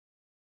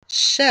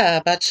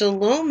Shabbat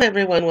Shalom,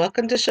 everyone.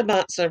 Welcome to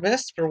Shabbat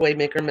service for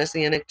Waymaker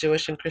Messianic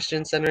Jewish and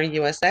Christian Center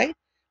USA.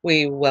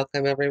 We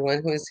welcome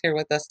everyone who is here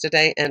with us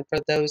today, and for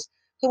those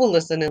who will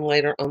listen in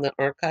later on the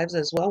archives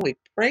as well, we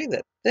pray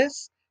that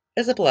this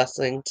is a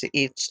blessing to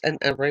each and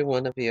every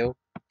one of you.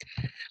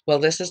 Well,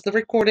 this is the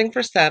recording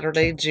for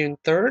Saturday, June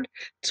 3rd,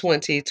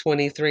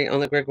 2023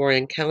 on the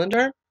Gregorian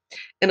calendar,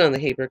 and on the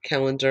Hebrew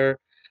calendar,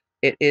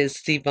 it is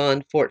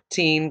Sivan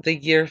 14, the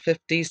year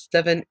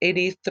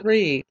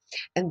 5783,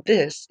 and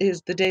this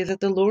is the day that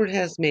the Lord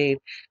has made.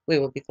 We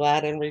will be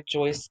glad and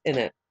rejoice in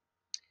it.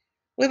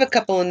 We have a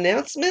couple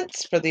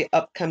announcements for the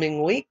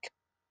upcoming week.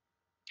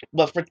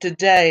 Well, for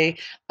today,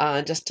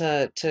 just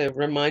to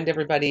remind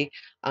everybody,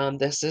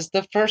 this is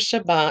the first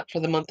Shabbat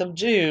for the month of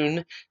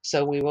June,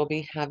 so we will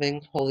be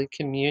having Holy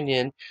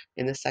Communion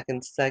in the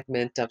second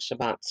segment of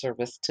Shabbat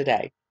service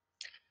today.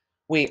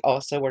 We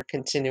also are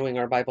continuing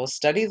our Bible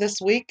study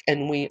this week,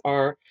 and we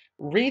are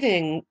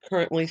reading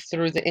currently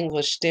through the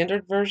English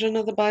Standard Version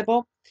of the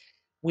Bible.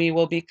 We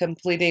will be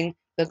completing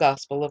the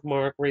Gospel of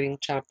Mark, reading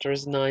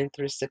chapters 9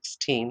 through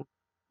 16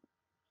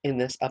 in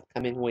this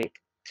upcoming week.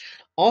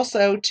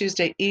 Also,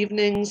 Tuesday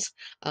evenings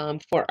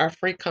for our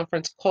free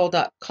conference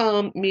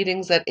call.com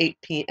meetings at 8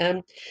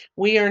 p.m.,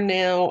 we are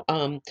now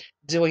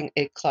doing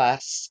a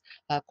class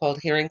called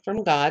Hearing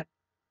from God.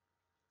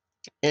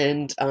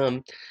 And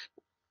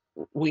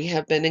we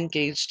have been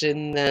engaged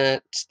in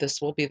that. This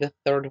will be the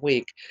third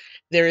week.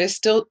 There is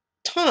still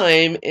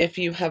time if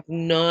you have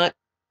not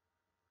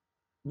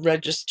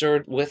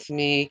registered with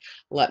me.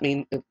 Let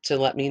me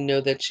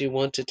know that you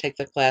want to take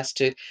the class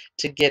to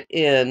get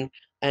in,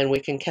 and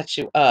we can catch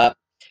you up.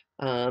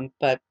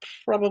 But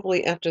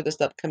probably after this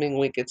upcoming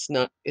week,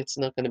 we're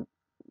not going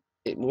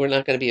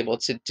to be able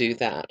to do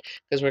that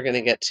because we're going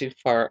to get too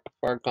far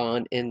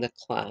gone in the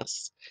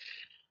class.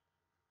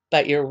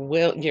 But you're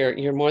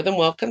more than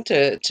welcome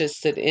to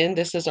sit in.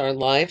 This is our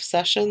live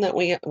session that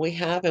we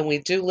have, and we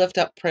do lift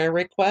up prayer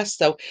requests.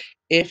 So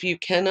if you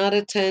cannot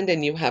attend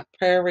and you have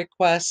prayer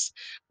requests,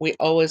 we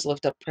always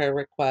lift up prayer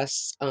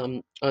requests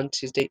on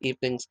Tuesday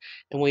evenings,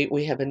 and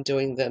we have been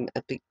doing them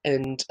at the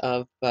end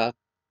of the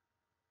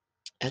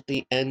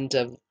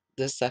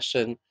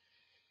session.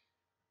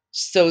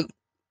 So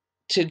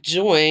to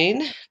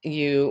join,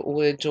 you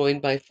would join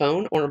by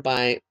phone or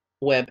by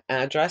web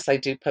address. I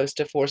do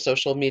post it for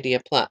social media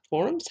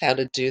platforms, how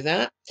to do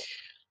that.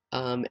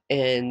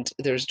 And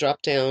there's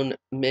drop-down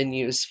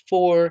menus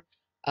for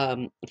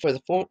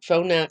the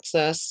phone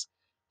access.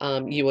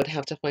 You would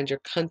have to find your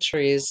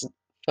country's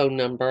phone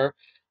number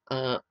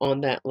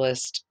on that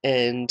list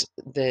and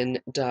then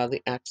dial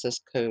the access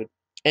code.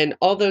 And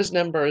all those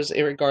numbers,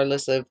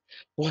 regardless of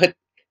what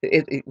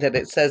that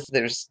it says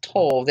there's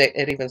toll,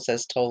 it even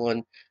says toll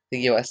on the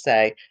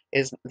USA,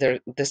 is there.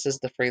 This is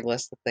the free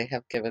list that they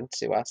have given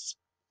to us.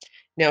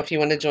 Now, if you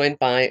want to join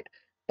by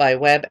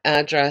web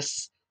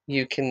address,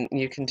 you can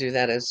do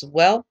that as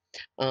well.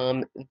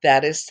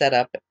 That is set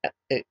up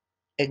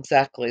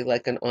exactly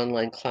like an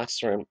online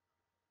classroom.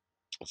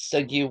 So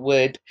you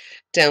would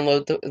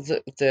download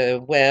the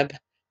web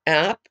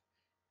app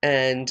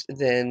and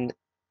then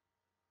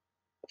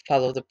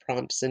follow the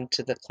prompts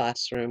into the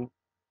classroom,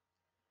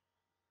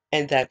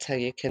 and that's how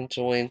you can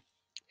join.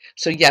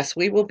 So yes,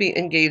 we will be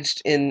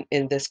engaged in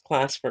this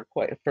class for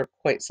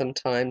quite some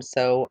time.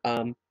 So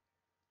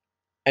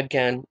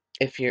again,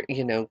 if you're,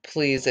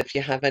 please, if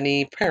you have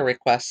any prayer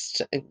requests,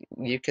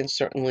 you can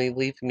certainly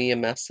leave me a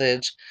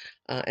message,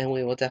 and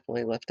we will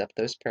definitely lift up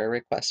those prayer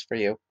requests for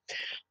you.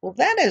 Well,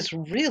 that is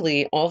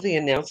really all the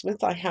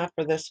announcements I have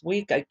for this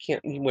week. I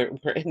can't,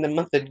 we're in the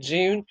month of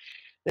June.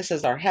 This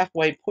is our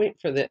halfway point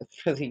for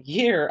the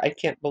year. I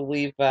can't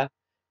believe,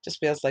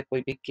 just feels like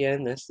we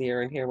began this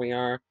year, and here we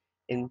are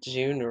in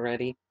June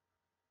already.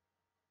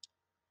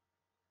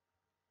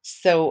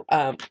 So,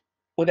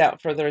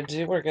 without further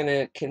ado, we're going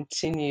to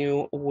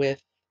continue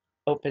with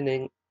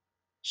opening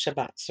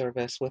Shabbat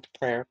service with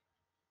prayer.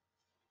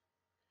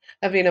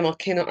 Avinu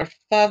Malkeinu, our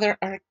Father,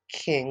 our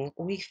King,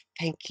 we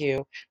thank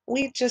you.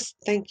 We just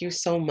thank you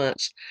so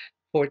much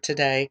for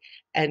today.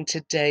 And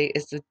today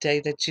is the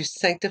day that you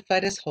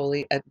sanctified as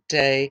holy, a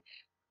day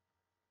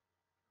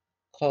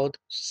called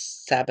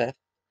Sabbath.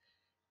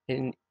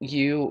 And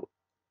you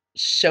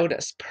showed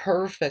us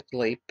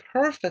perfectly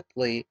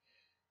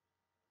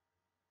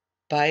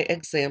by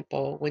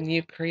example when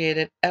you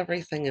created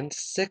everything in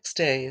 6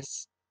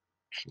 days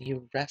and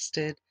you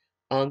rested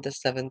on the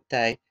seventh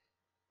day.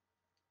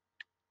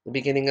 The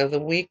beginning of the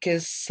week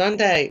is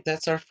Sunday.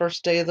 That's our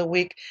first day of the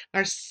week.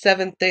 Our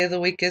seventh day of the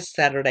week is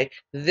Saturday.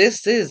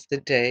 This is the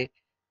day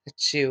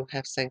that you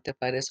have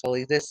sanctified as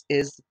holy. This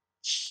is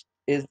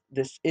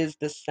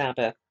the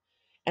Sabbath.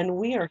 And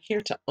we are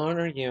here to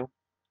honor you,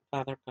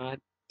 Father God.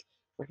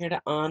 We're here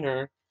to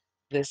honor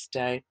this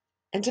day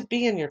and to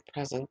be in your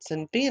presence.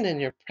 And being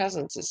in your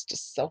presence is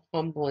just so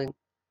humbling.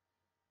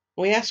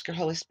 We ask your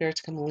Holy Spirit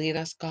to come lead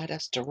us, guide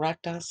us,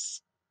 direct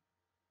us,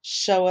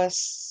 show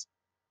us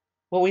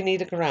what we need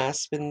to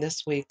grasp in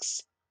this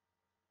week's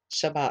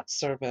Shabbat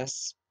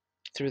service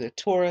through the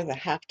Torah, the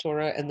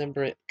Haftorah, and the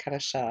Brit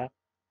Kadashah.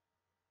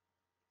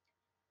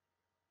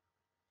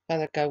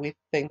 Father God, we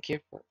thank you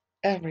for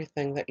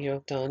everything that you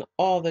have done,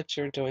 all that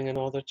you're doing, and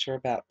all that you're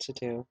about to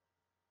do.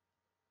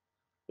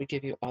 We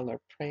give you all our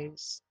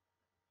praise,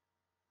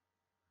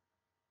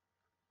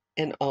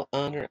 and all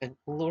honor and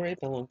glory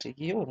belong to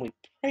you. And we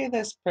pray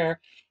this prayer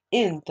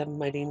in the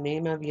mighty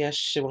name of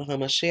Yeshua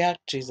HaMashiach,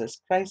 Jesus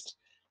Christ.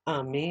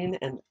 Amen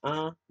and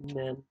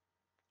amen.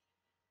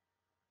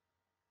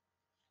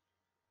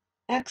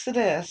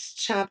 Exodus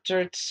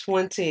chapter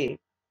 20,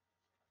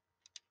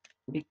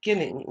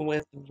 beginning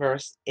with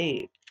verse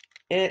 8.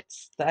 It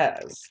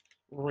says,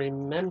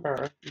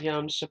 remember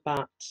Yom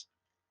Shabbat,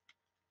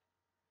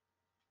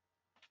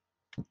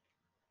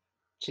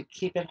 to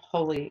keep it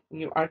holy.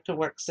 You are to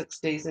work 6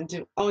 days and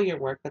do all your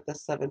work, but the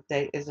seventh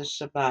day is a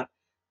Shabbat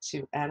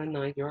to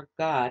Adonai your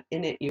God.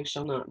 In it you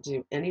shall not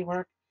do any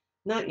work,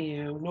 not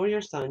you, nor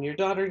your son, your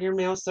daughter, your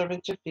male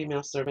servant, your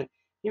female servant,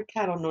 your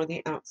cattle, nor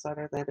the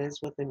outsider that is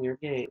within your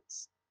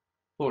gates.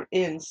 For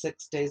in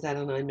 6 days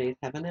Adonai made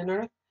heaven and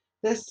earth,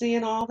 the sea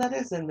and all that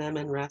is in them,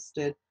 and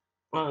rested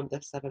on the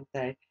seventh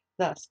day.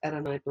 Thus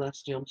Adonai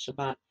blessed Yom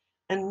Shabbat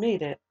and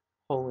made it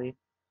holy.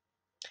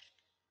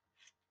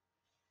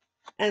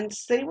 And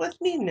say with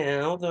me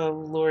now the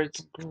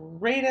Lord's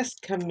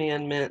greatest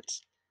commandment,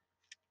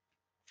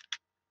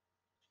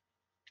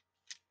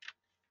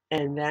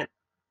 and that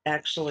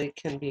actually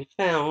can be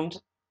found,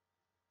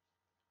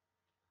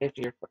 if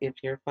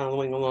you're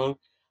following along,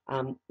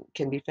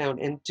 can be found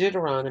in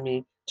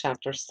Deuteronomy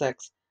chapter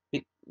 6,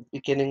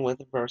 beginning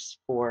with verse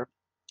 4.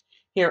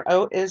 Hear,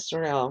 O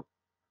Israel,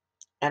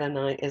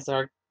 Adonai is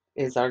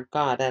our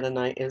God.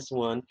 Adonai is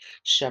one.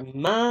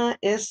 Shema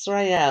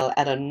Israel,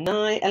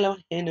 Adonai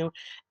Eloheinu,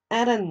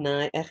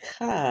 Adonai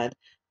Echad.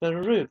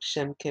 Baruch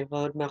Shem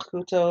Kevod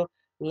Malchuto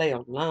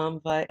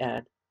Leolam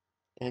Va'ed.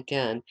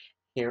 Again,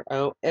 hear,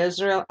 O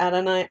Israel,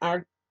 Adonai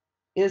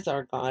is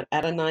our God.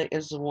 Adonai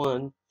is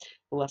one.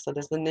 Blessed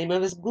is the name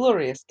of his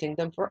glorious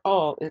kingdom for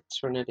all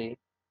eternity.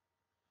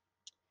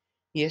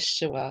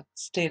 Yeshua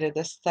stated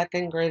the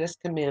second greatest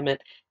commandment,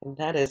 and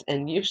that is,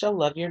 and you shall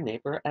love your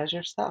neighbor as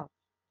yourself.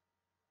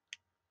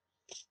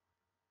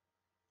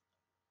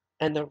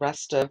 And the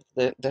rest of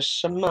the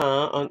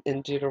Shema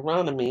in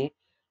Deuteronomy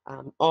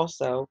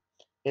also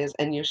is,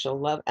 and you shall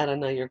love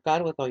Adonai your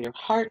God with all your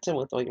heart and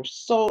with all your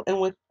soul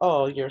and with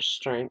all your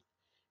strength.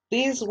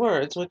 These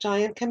words which I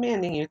am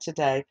commanding you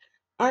today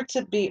are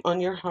to be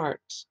on your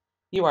heart.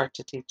 You are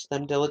to teach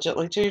them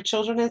diligently to your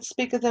children and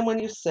speak of them when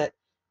you sit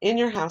in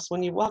your house,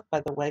 when you walk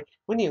by the way,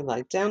 when you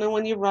lie down, and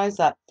when you rise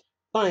up.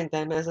 Bind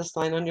them as a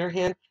sign on your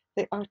hand.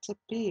 They are to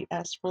be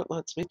as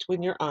frontlets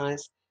between your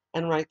eyes,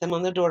 and write them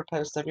on the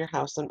doorposts of your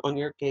house and on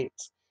your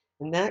gates.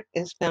 And that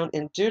is found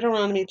in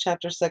Deuteronomy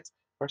chapter 6,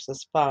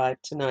 verses 5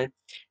 to 9.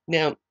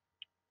 Now,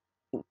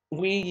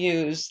 we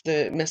use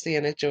the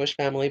Messianic Jewish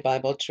Family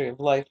Bible Tree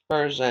of Life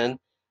version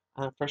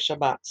for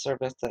Shabbat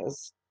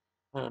services.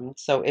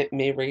 So it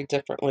may read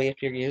differently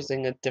if you're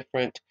using a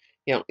different,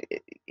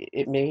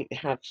 it may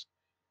have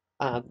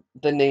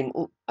the name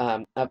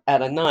of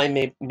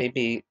Adonai may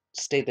be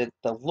stated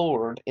the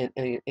Lord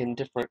in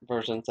different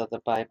versions of the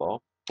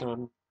Bible.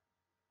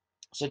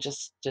 So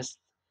just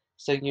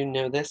so you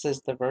know, this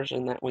is the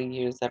version that we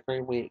use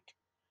every week.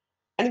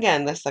 And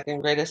again, the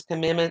second greatest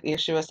commandment,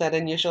 Yeshua said,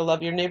 and you shall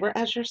love your neighbor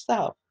as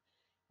yourself.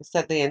 He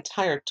said the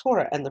entire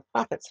Torah and the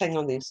prophets hang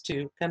on these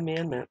two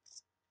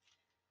commandments.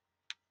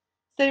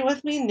 Say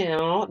with me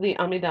now the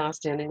Amidah,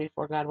 standing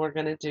before God. We're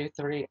going to do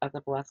 3 of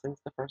the blessings.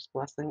 The first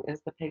blessing is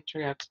the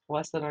patriarchs.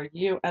 Blessed are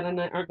you,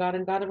 Adonai, our God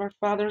and God of our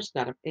fathers,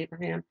 God of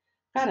Abraham,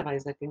 God of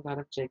Isaac, and God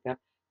of Jacob,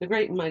 the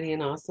great and mighty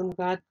and awesome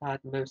God, God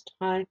most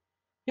high,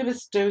 who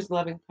bestows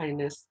loving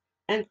kindness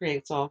and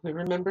creates all, who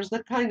remembers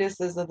the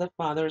kindnesses of the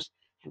fathers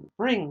and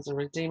brings a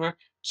redeemer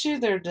to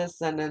their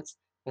descendants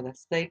for the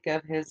sake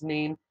of his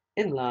name,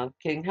 in love,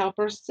 King,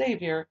 helper,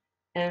 Savior,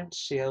 and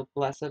shield.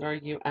 Blessed are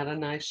you,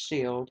 Adonai,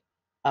 shield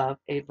of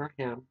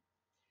Abraham.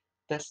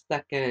 The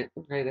second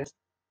greatest,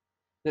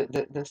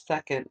 the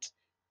second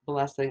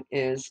blessing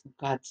is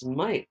God's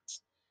might.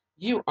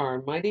 You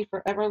are mighty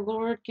forever,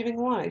 Lord, giving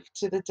life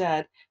to the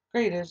dead.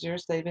 Great is your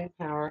saving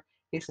power.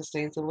 He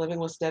sustains the living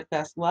with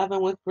steadfast love,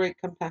 and with great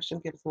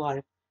compassion gives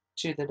life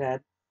to the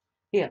dead.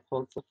 He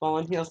upholds the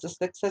fallen, heals the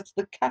sick, sets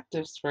the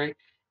captives free,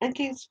 and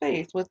keeps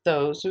faith with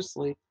those who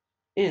sleep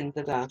in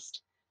the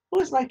dust. Who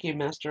is like you,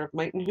 Master of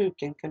might, and who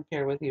can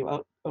compare with you,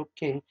 O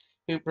King,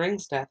 who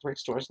brings death,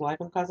 restores life,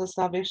 and causes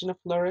salvation to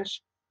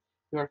flourish?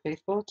 You are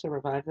faithful to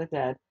revive the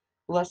dead.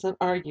 Blessed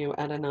are you,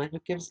 Adonai, who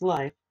gives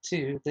life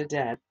to the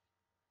dead.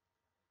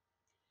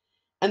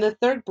 And the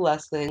third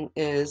blessing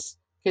is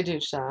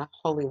Kedusha,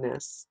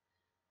 holiness.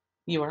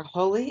 You are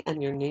holy,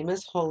 and your name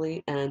is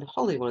holy, and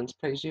holy ones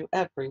praise you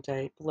every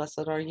day.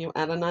 Blessed are you,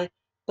 Adonai,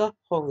 the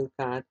holy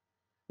God.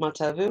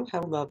 Matavu,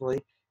 how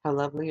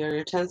lovely are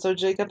your tents, O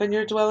Jacob, and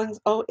your dwellings,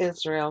 O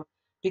Israel.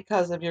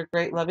 Because of your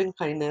great loving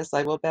kindness,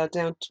 I will bow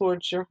down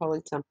towards your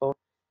holy temple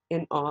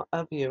in awe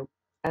of you.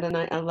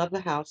 Adonai, I love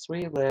the house where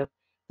you live,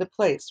 the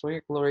place where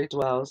your glory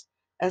dwells.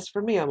 As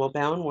for me, I will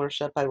bow and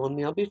worship. I will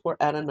kneel before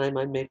Adonai,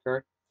 my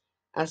Maker.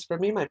 As for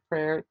me, my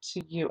prayer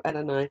to you,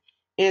 Adonai,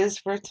 It is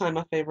for a time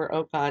of favor,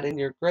 O God, in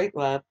your great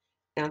love.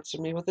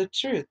 Answer me with the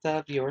truth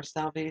of your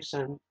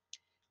salvation.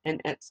 In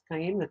Etz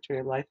Chaim, the tree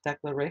of life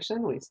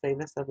declaration, we say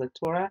this of the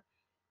Torah.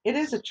 It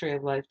is a tree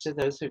of life to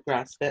those who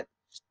grasp it,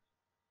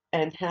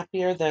 and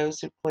happy are those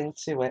who cling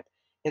to it.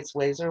 Its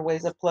ways are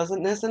ways of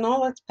pleasantness, and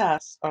all its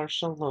paths are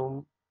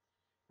shalom.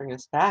 Bring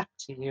us back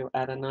to you,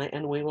 Adonai,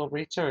 and we will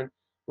return.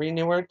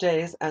 Renew our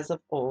days as of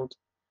old.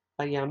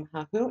 Bayam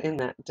Hahu in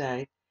that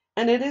day.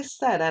 And it is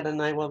said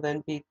Adonai will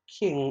then be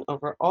king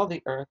over all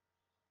the earth.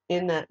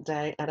 In that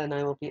day,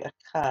 Adonai will be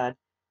Akkad,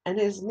 and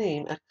his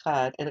name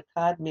Akkad, and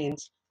Akkad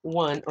means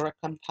one or a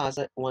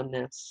composite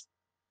oneness.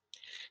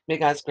 May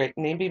God's great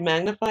name be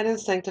magnified and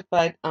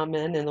sanctified,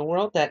 Amen, in the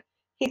world that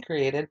he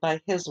created by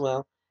his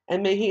will,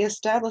 and may he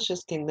establish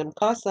his kingdom,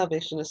 cause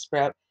salvation to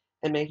sprout,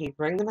 and may he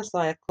bring the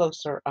Messiah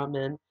closer,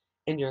 Amen,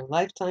 in your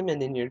lifetime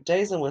and in your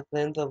days and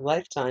within the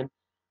lifetime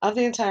of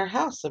the entire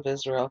house of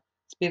Israel,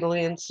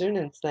 speedily and soon,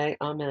 and say,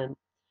 Amen.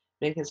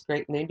 May his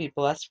great name be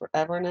blessed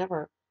forever and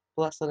ever,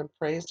 blessed and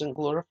praised and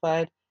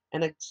glorified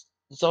and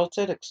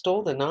exalted,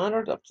 extolled and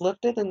honored,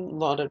 uplifted and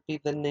lauded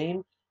be the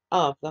name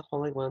of the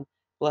Holy One.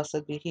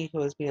 Blessed be he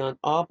who is beyond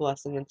all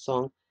blessing and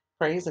song,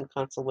 praise and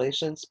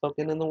consolation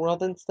spoken in the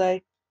world, and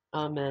say,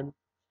 Amen.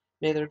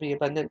 May there be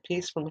abundant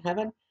peace from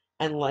heaven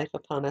and life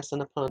upon us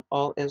and upon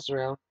all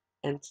Israel,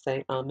 and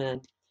say,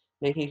 Amen.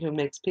 May he who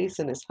makes peace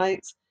in his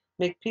heights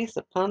make peace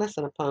upon us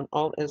and upon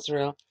all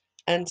Israel,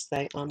 and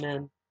say,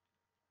 Amen.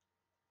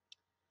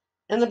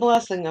 And the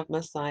blessing of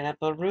Messiah,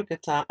 Baruch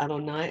atah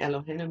Adonai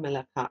Eloheinu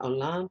melech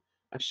haolam,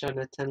 asher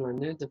natan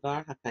lanu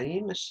devar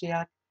hakayim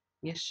Mashiach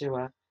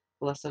Yeshua.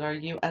 Blessed are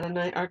you,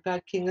 Adonai, our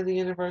God, King of the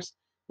universe,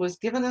 who has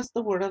given us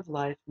the word of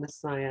life,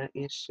 Messiah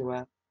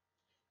Yeshua.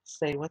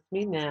 Say with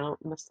me now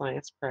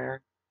Messiah's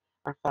prayer.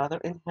 Our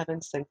Father in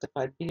heaven,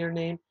 sanctified be your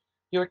name.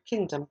 Your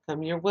kingdom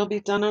come, your will be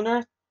done on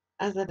earth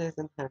as it is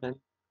in heaven.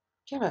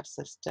 Give us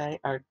this day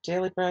our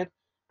daily bread,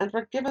 and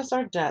forgive us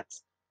our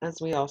debts,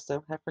 as we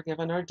also have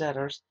forgiven our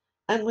debtors.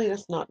 And lead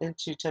us not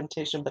into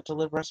temptation, but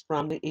deliver us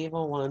from the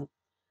evil one.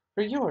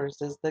 For yours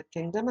is the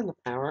kingdom and the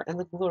power and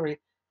the glory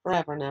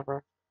forever and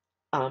ever.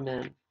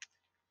 Amen.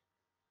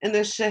 And the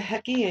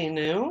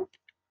Shehekienu,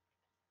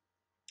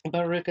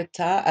 Baruch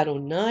atah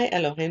Adonai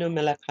Eloheinu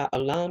melech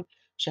haolam,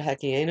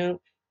 Shehekienu,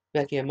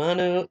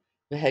 V'Yamanu,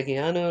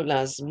 V'Hegianu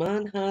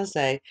lazman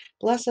hazeh.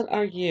 Blessed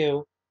are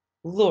you,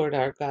 Lord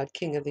our God,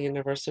 King of the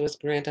universe, who has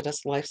granted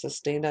us life,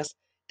 sustained us,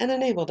 and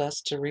enabled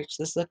us to reach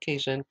this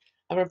occasion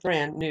of a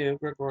brand new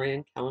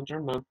Gregorian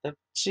calendar month of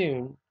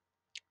June.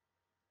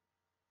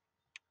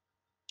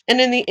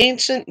 And in the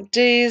ancient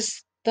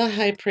days, the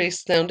high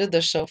priest sounded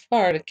the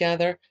shofar to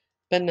gather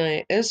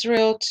B'nai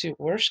Israel to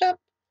worship,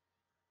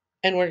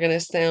 and we're going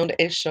to sound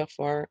a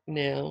shofar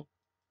now.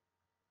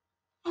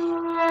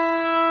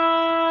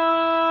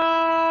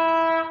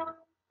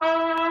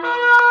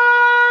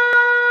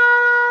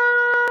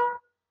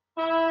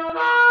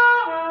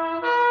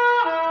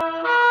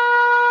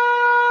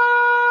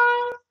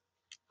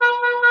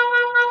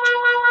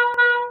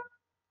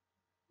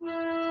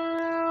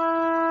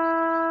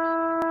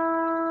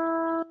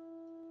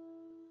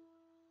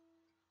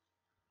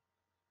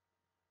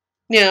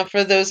 Now,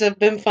 for those who have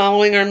been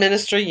following our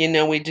ministry, you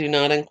know we do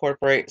not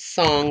incorporate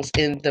songs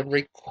in the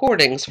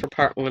recordings for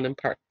part 1 and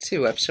part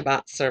 2 of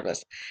Shabbat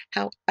service.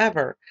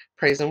 However,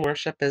 praise and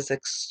worship is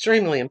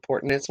extremely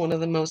important. It's one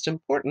of the most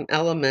important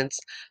elements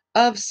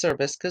of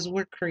service because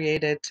we're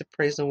created to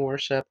praise and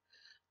worship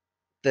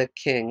the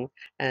King,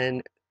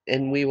 and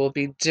we will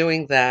be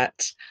doing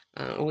that.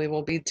 We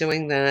will be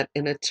doing that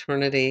in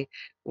eternity.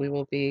 We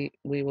will be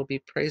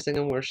praising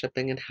and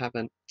worshiping in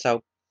heaven.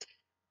 So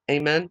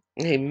amen.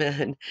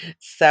 Amen.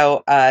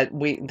 So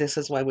we this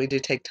is why we do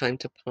take time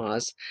to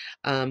pause.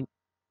 Um,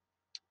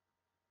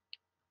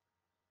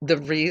 the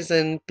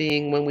reason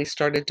being when we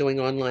started doing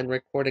online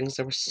recordings,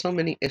 there were so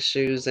many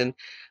issues, and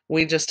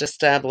we just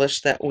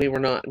established that we were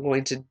not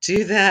going to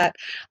do that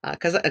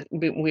because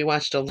we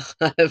watched a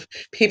lot of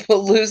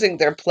people losing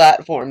their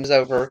platforms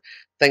over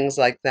things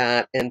like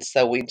that, and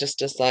so we just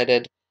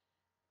decided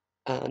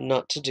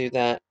not to do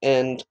that.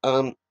 And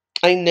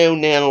I know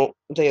now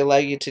they allow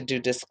you to do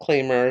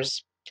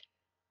disclaimers,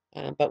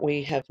 but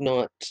we have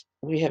not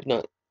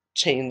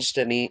changed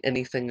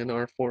anything in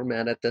our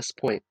format at this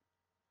point.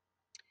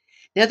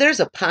 Now there's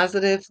a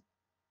positive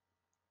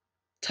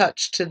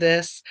touch to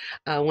this.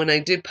 When I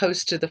do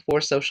post to the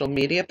 4 social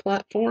media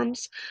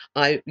platforms,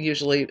 I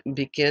usually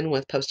begin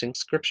with posting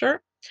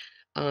scripture,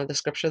 the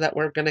scripture that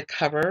we're going to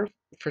cover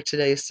for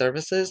today's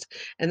services,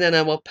 and then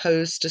I will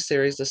post a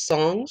series of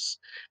songs,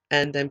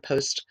 and then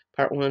post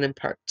part 1 and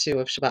part 2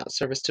 of Shabbat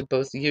service to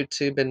both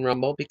YouTube and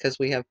Rumble because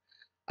we have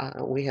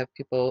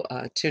people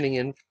tuning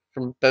in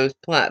from both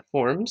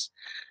platforms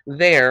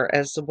there,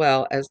 as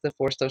well as the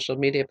 4 social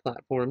media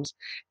platforms.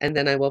 And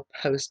then I will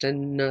post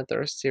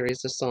another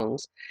series of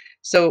songs.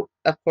 So,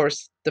 of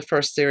course, the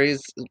first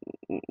series,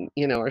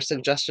 are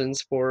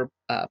suggestions for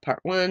part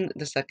 1.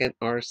 The second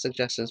are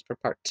suggestions for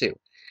part 2.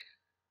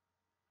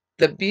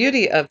 The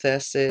beauty of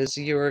this is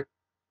you're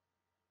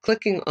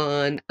clicking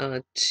on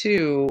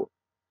 2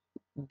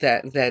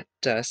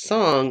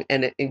 song,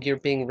 and you're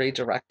being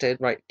redirected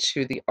right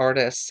to the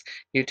artist's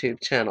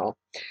YouTube channel.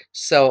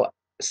 So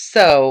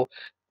so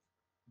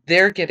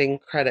they're getting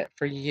credit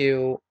for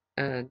you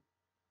uh,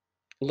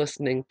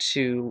 listening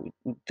to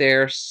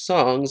their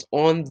songs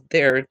on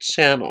their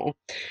channel,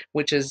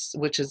 which is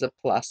a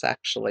plus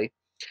actually.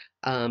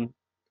 Um,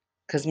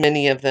 because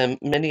many of them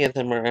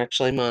are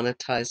actually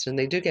monetized and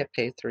they do get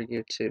paid through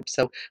YouTube.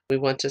 So we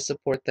want to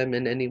support them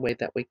in any way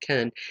that we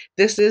can.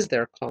 This is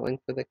their calling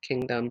for the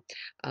kingdom.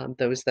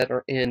 Those that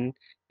are in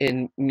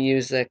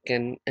music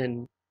and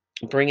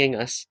bringing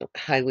us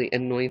highly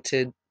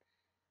anointed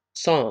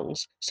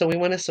songs. So we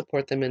want to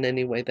support them in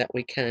any way that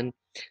we can.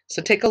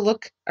 So take a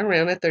look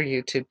around at their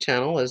YouTube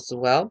channel as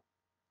well.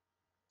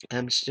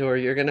 I'm sure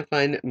you're going to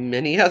find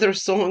many other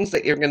songs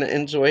that you're going to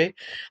enjoy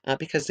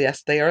because,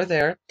 yes, they are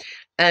there.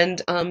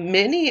 And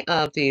many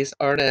of these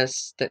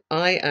artists that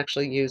I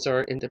actually use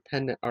are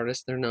independent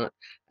artists. They're not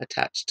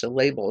attached to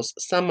labels.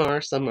 Some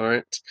are, some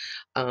aren't.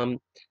 Um,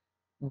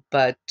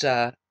 but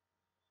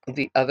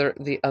the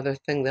other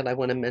thing that I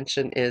want to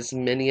mention is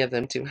many of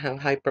them do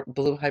have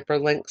blue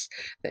hyperlinks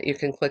that you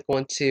can click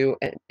onto,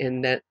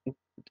 and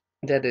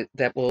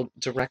that will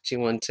direct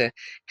you on to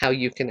how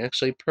you can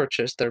actually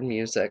purchase their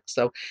music.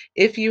 So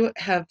if you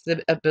have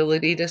the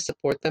ability to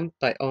support them,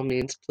 by all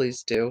means,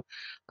 please do.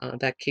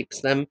 That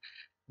keeps them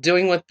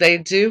doing what they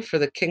do for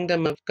the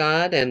kingdom of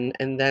God, and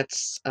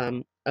that's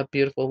a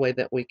beautiful way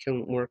that we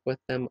can work with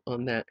them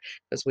on that,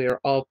 because we are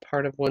all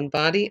part of one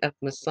body of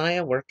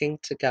Messiah working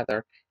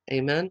together.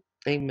 Amen.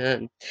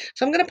 Amen.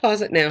 So I'm going to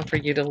pause it now for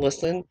you to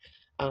listen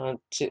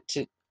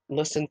to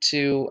listen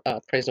to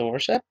praise and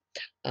worship,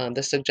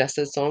 the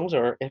suggested songs,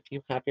 or if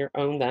you have your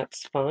own,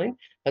 that's fine.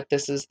 But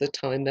this is the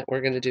time that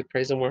we're going to do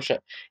praise and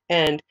worship.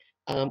 And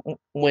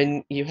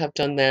when you have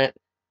done that,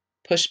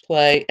 push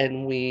play,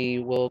 and we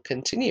will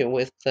continue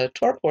with the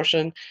Torah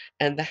portion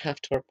and the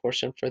Haftorah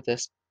portion for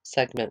this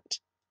segment.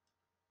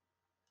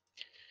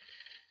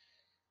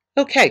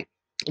 Okay,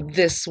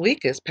 this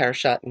week is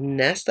Parashat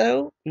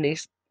Nasso,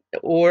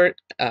 or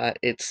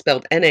it's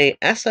spelled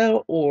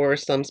Naso, or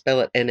some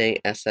spell it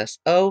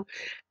Nasso,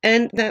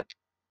 and that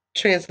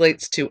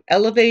translates to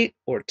elevate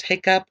or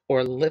take up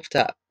or lift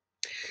up.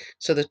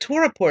 So the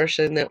Torah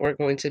portion that we're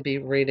going to be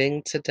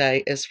reading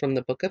today is from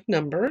the book of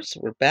Numbers.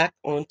 We're back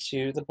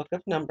onto the book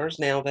of Numbers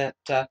now that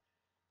the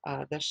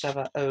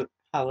Shabbat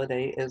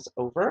holiday is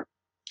over.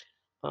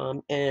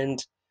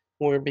 And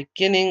we're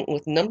beginning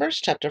with Numbers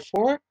chapter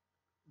 4,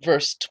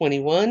 verse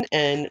 21,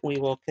 and we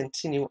will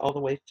continue all the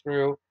way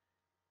through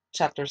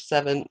chapter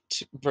 7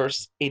 to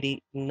verse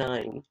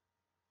 89.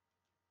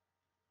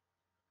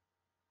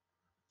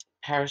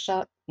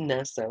 Parashat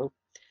Naso.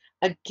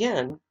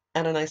 Again,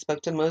 Adonai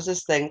spoke to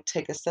Moses, saying,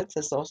 take a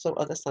census also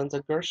of the sons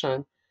of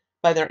Gershon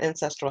by their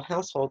ancestral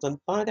households and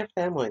by their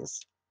families.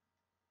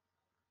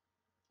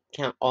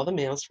 Count all the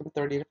males from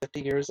 30 to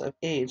 50 years of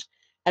age,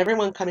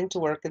 everyone coming to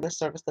work in the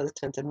service of the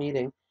tent of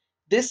meeting.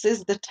 This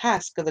is the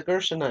task of the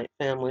Gershonite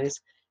families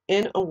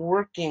in a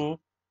working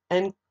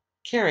and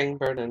carrying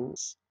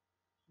burdens.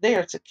 They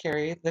are to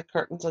carry the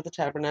curtains of the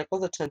tabernacle,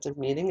 the tent of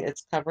meeting,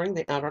 its covering,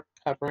 the outer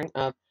covering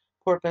of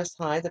porpus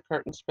high, the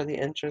curtains for the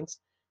entrance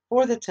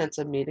for the tent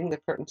of meeting,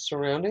 the curtains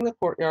surrounding the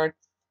courtyard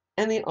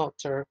and the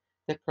altar,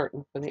 the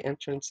curtain for the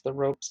entrance, the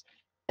ropes,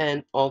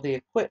 and all the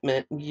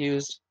equipment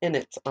used in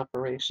its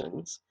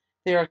operations.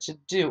 They are to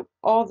do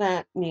all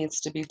that needs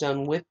to be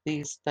done with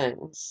these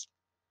things.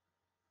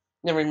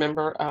 Now,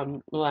 remember,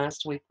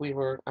 last week we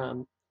were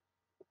um,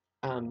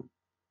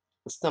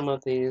 some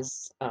of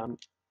these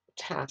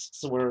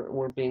tasks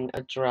were being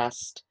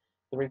addressed.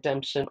 The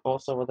redemption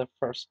also of the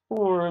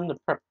firstborn,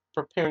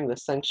 preparing the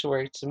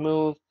sanctuary to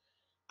move,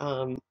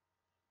 um,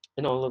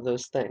 and all of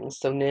those things.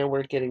 So now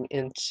we're getting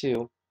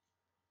into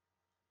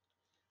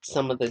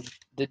some of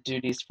the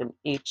duties from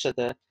each of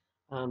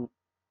um,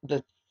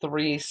 the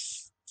three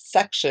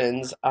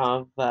sections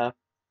of the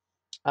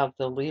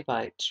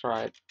Levite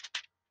tribe.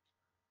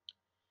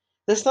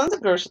 The sons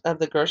of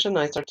the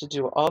Gershonites are to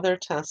do all their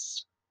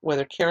tasks,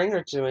 whether carrying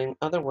or doing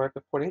other work,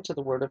 according to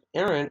the word of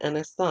Aaron and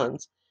his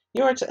sons.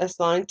 You are to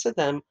assign to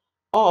them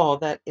all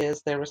that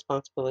is their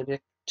responsibility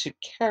to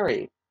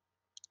carry.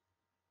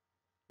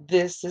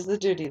 This is the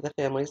duty of the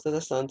families of the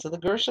sons of the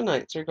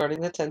Gershonites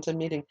regarding the tent of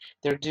meeting.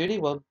 Their duty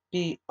will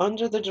be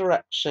under the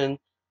direction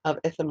of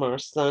Ithamar,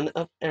 son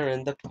of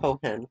Aaron the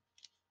Kohen.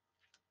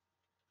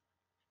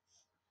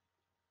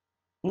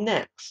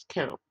 Next,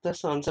 count the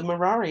sons of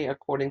Merari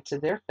according to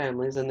their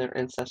families and their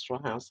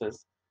ancestral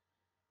houses.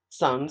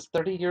 Sons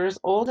 30 years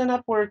old and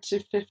upward to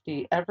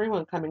 50,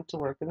 everyone coming to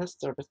work in the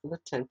service of the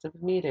tent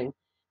of meeting.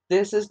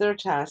 This is their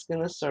task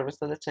in the service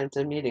of the tent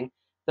of meeting.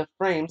 The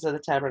frames of the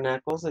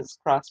tabernacles, its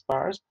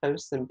crossbars,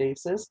 posts, and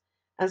bases,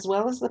 as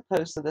well as the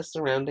posts of the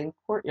surrounding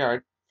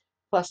courtyard,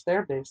 plus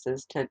their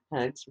bases, tent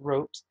pegs,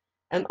 ropes,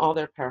 and all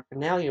their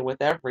paraphernalia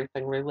with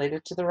everything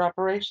related to their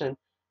operation,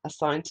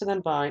 assigned to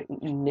them by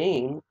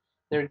name,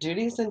 their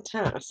duties and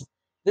tasks.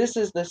 This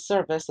is the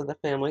service of the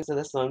families of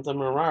the sons of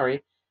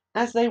Merari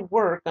as they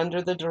work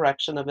under the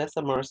direction of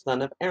Ithamar,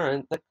 son of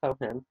Aaron, the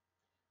Kohen.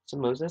 to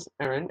Moses,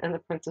 Aaron, and the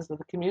princes of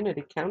the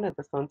community counted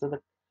the sons of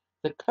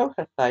the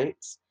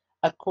Kohathites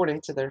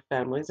according to their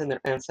families and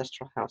their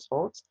ancestral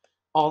households.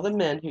 All the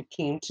men who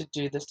came to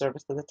do the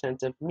service of the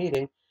tent of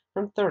meeting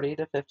from 30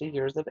 to 50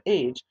 years of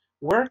age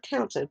were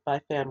counted by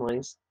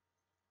families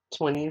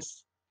 20,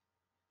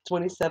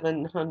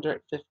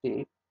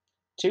 2,750,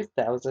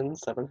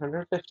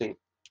 2,750.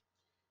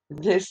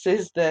 This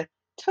is the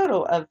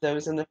total of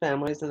those in the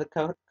families of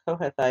the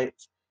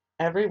Kohathites,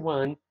 every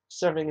one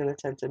serving in the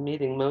tent of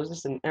meeting.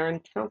 Moses and Aaron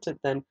counted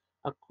them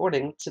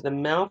according to the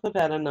mouth of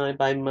Adonai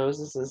by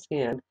Moses'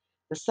 hand.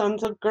 The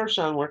sons of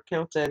Gershon were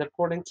counted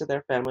according to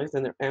their families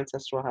and their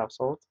ancestral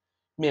households,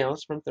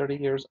 males from 30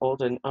 years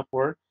old and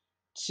upward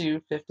to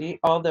 50,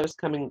 all those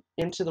coming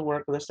into the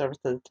work of the service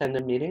of the tent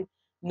of meeting,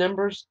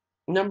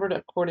 numbered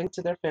according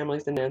to their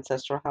families and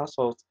ancestral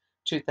households,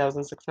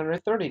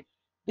 2,630.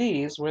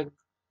 These were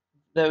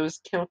those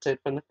counted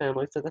from the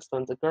families of the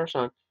sons of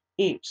Gershon,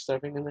 each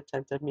serving in the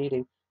tent of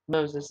meeting.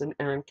 Moses and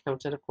Aaron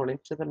counted according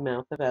to the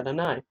mouth of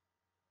Adonai.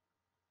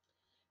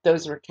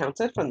 Those were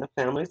counted from the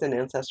families and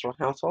ancestral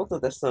households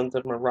of the sons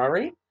of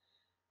Merari,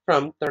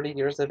 from 30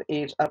 years of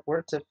age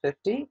upward to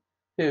 50,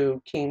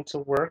 who came to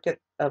work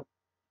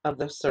of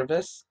the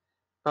service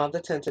of the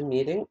tent of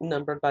meeting,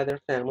 numbered by their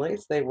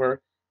families. They were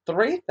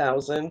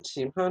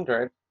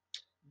 3,200.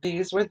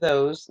 These were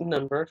those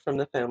numbered from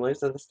the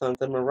families of the sons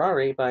of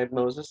Merari by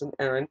Moses and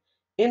Aaron,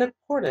 in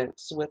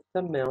accordance with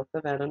the mouth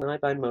of Adonai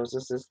by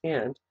Moses'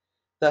 hand.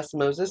 Thus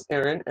Moses,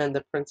 Aaron, and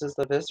the princes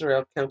of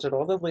Israel counted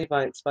all the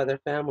Levites by their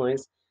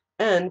families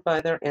and by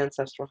their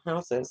ancestral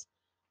houses.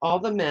 All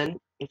the men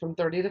from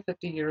 30 to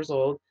 50 years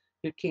old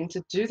who came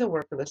to do the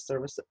work of the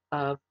service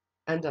of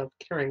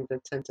carrying the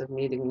tent of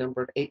meeting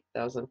numbered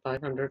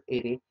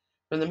 8,580.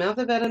 From the mouth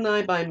of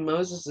Adonai by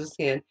Moses'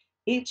 hand,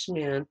 each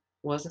man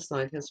was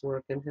assigned his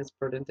work and his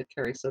burden to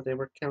carry, so they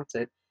were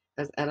counted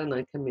as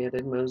Adonai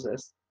commanded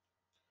Moses.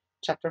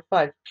 Chapter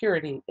 5,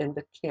 Purity in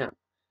the Camp.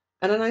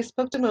 Adonai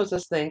spoke to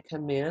Moses, saying,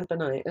 Command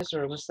Bnei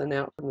Israel to send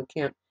out from the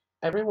camp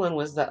everyone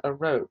with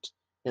za'arot.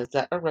 And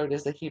za'arot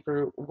is a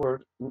Hebrew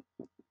word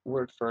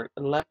for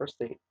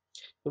leprosy,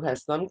 who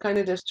has some kind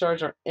of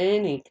discharge or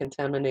any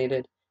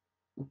contaminated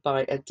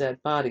by a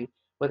dead body.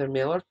 Whether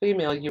male or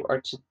female, you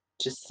are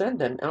to send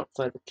them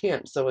outside the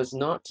camp, so as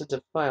not to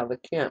defile the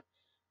camp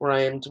where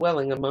I am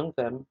dwelling among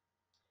them.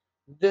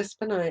 This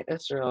Bnei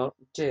Israel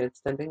did,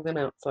 sending them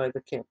outside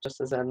the camp, just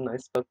as Adonai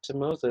spoke to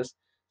Moses,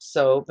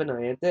 so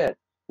Bnei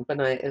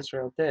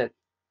Israel did.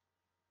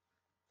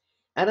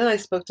 Adonai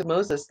spoke to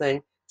Moses,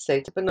 saying,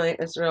 Say to Bnei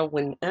Israel,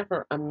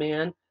 whenever a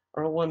man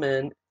or a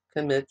woman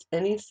commits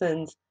any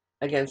sins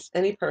against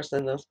any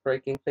person, thus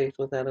breaking faith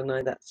with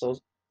Adonai, that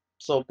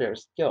soul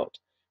bears guilt.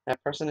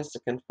 That person is to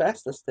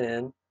confess the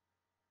sin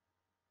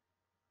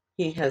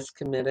he has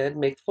committed,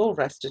 make full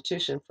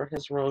restitution for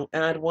his wrong,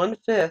 add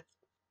 1/5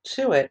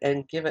 to it,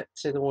 and give it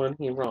to the one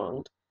he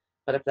wronged.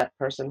 But if that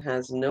person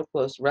has no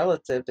close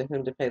relative to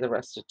whom to pay the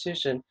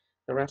restitution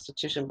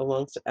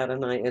belongs to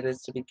Adonai. It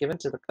is to be given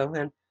to the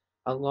Kohen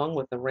along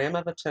with the ram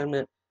of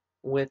atonement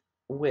with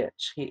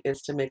which he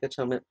is to make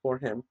atonement for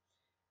him.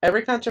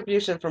 Every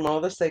contribution from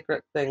all the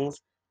sacred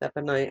things that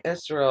Bnei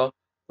Israel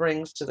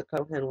brings to the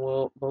Kohen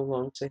will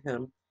belong to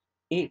him.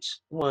 Each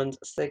one's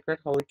sacred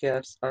holy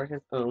gifts are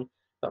his own,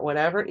 but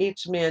whatever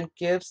each man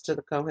gives to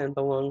the Kohen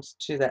belongs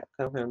to that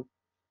Kohen.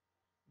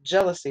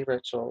 Jealousy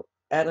ritual.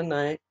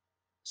 Adonai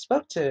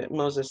spoke to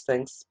Moses,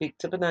 saying, Speak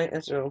to Bnei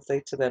Israel and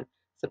say to them,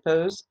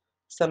 Suppose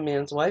some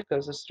man's wife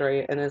goes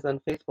astray and is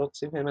unfaithful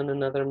to him, and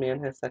another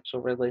man has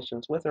sexual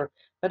relations with her,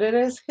 but it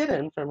is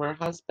hidden from her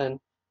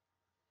husband's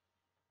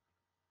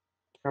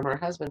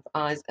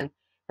eyes, and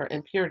her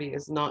impurity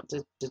is not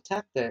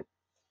detected.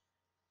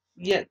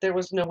 Yet there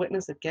was no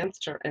witness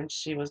against her, and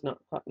she was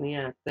not caught in the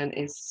act. Then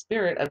a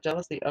spirit of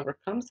jealousy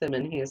overcomes him,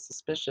 and he is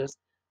suspicious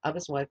of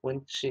his wife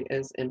when she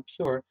is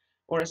impure.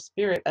 Or a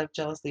spirit of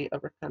jealousy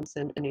overcomes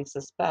him, and he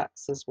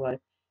suspects his wife,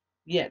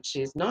 yet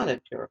she is not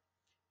impure.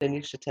 Then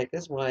you should take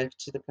his wife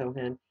to the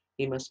Kohen.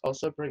 He must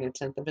also bring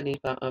 1/10 of an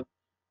ephah of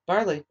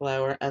barley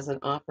flour as an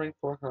offering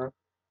for her.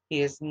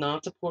 He is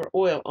not to pour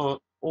oil on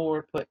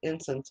or put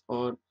incense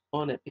on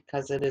it,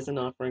 because it is an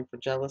offering for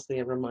jealousy,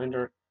 a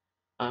reminder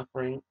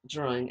offering,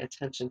 drawing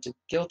attention to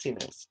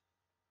guiltiness.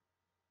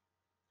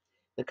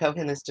 The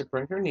Kohen is to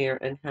bring her near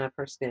and have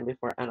her stand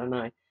before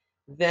Adonai.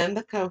 Then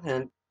the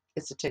Kohen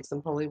is to take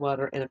some holy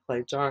water in a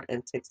clay jar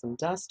and take some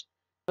dust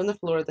from the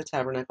floor of the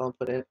tabernacle and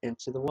put it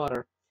into the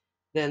water.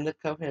 Then the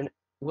Kohen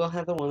will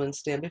have the woman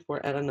stand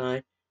before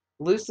Adonai,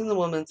 loosen the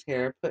woman's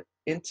hair, put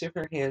into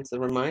her hands the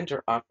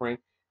reminder offering,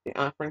 the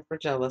offering for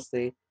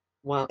jealousy,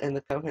 while in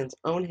the Kohen's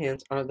own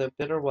hands are the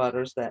bitter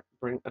waters that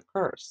bring a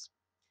curse.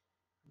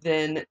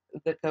 Then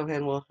the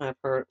Kohen will have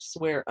her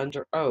swear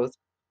under oath.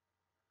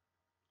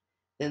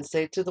 Then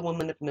say to the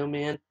woman, if no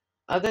man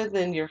other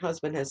than your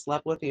husband has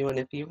slept with you, and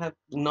if you have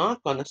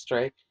not gone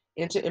astray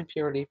into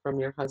impurity from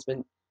your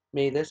husband,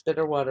 may this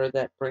bitter water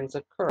that brings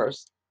a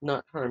curse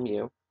not harm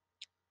you.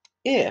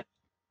 If,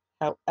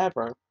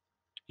 however,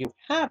 you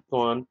have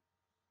gone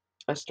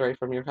astray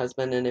from your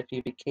husband, and if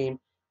you became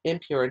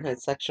impure and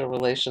had sexual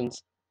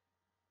relations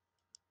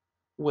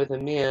with a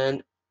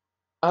man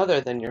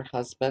other than your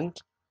husband,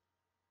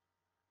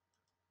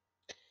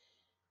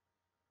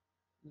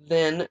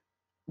 then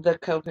the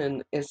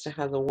Kohen is to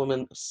have the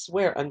woman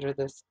swear under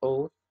this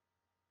oath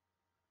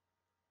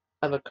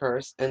of a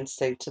curse and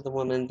say to the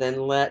woman,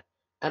 then let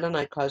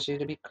Adonai cause you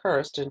to be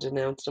cursed and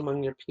denounced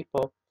among your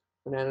people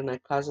when Adonai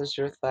causes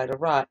your thigh to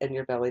rot and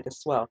your belly to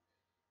swell.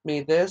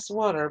 May this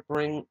water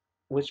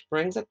which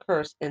brings a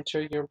curse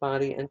enter your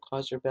body and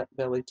cause your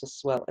belly to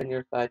swell and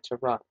your thigh to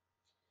rot.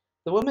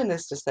 The woman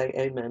is to say,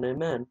 Amen,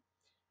 Amen.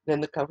 Then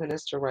the Kohen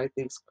is to write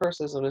these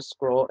curses on a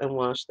scroll and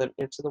wash them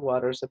into the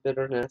waters of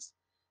bitterness.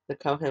 The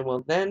Kohen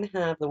will then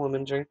have the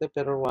woman drink the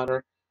bitter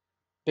water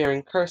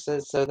bearing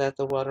curses so that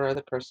the water of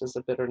the curses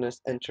of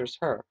bitterness enters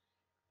her.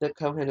 The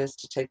Kohen is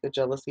to take the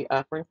jealousy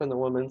offering from the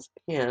woman's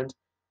hand,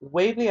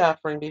 wave the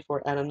offering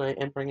before Adonai,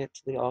 and bring it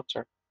to the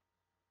altar.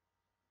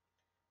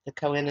 The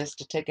Kohen is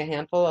to take a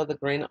handful of the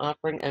grain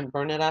offering and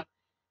burn it up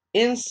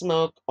in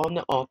smoke on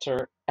the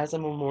altar as a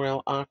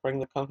memorial offering.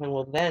 The Kohen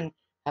will then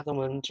have the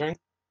woman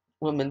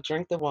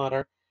drink the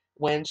water.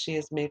 When she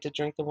is made to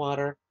drink the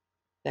water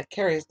that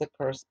carries the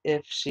curse,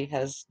 if she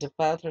has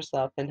defiled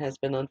herself and has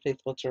been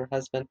unfaithful to her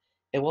husband,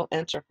 it will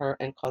enter her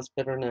and cause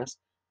bitterness.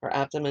 Her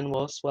abdomen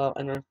will swell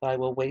and her thigh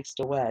will waste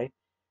away.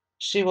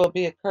 She will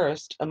be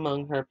accursed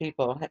among her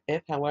people.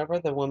 If, however,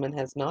 the woman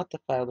has not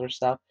defiled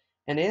herself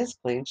and is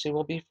clean, she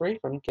will be free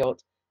from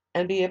guilt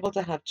and be able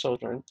to have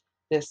children.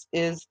 This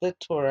is the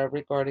Torah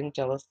regarding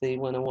jealousy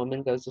when a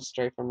woman goes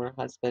astray from her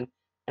husband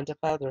and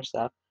defiles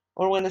herself,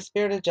 or when a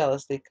spirit of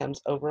jealousy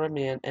comes over a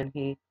man and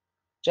he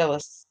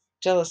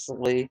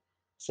jealously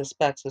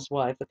suspects his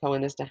wife. The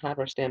Kohen is to have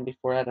her stand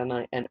before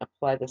Adonai and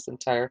apply this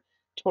entire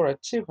Torah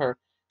to her.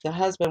 The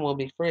husband will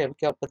be free of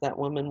guilt, but that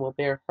woman will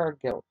bear her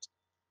guilt.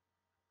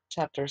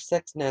 Chapter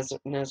 6,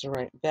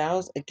 Nazarite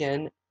Vows.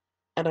 Again,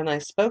 Adonai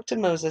spoke to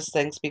Moses,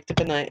 saying, Speak to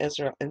Bnei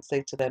Israel, and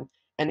say to them,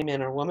 Any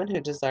man or woman who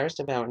desires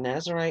to vow a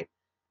Nazarite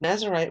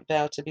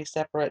vow to be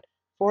separate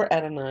for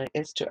Adonai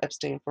is to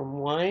abstain from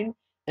wine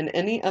and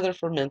any other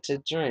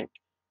fermented drink.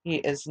 He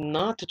is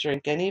not to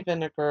drink any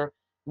vinegar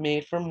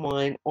made from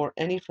wine, or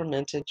any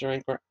fermented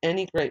drink, or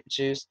any grape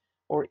juice,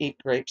 or eat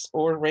grapes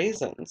or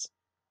raisins.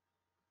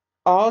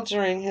 All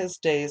during his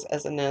days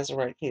as a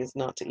Nazarite, he is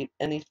not to eat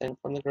anything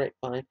from the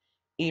grapevine,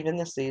 even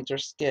the seeds or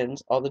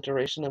skins, all the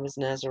duration of his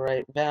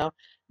Nazarite vow.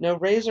 No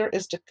razor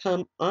is to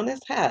come on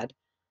his head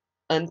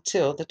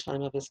until the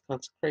time of his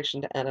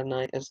consecration to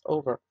Adonai is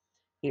over.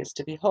 He is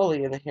to be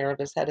holy, and the hair of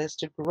his head is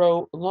to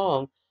grow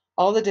long.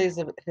 All the days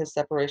of his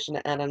separation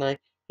to Adonai,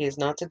 he is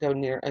not to go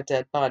near a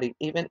dead body.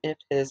 Even if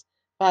his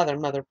father,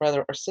 mother,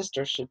 brother, or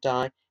sister should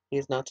die, he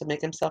is not to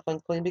make himself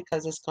unclean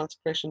because his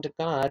consecration to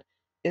God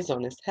is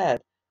on his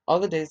head. All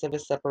the days of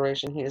his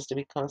separation, he is to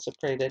be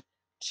consecrated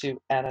to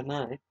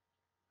Adonai.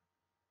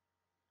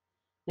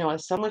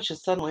 If someone should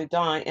suddenly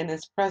die in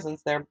his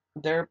presence,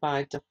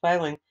 thereby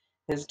defiling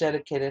his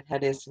dedicated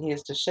head, he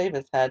is to shave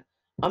his head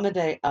on the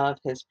day of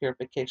his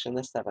purification,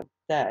 the seventh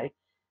day.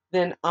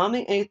 Then on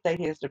the eighth day,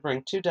 he is to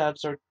bring 2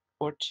 doves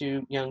or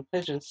 2 young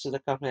pigeons to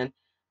the Kohen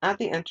at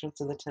the entrance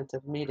of the tent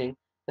of meeting.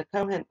 The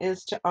Kohen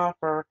is to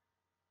offer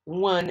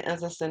one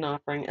as a sin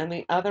offering and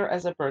the other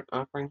as a burnt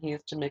offering. He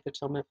is to make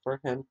atonement for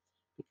him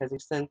because he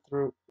sinned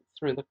through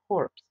the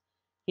corpse.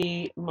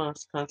 He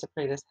must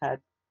consecrate his head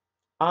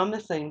on the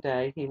same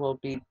day. He will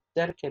be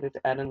dedicated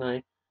to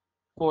Adonai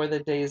for the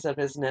days of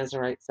his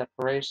Nazarite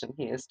separation.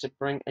 He is to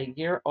bring a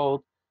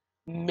year-old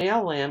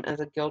male lamb as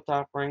a guilt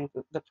offering.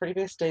 The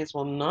previous days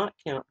will not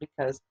count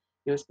because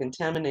he was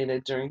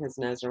contaminated during his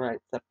Nazarite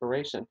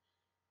separation.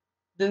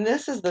 Then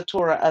this is the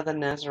Torah of the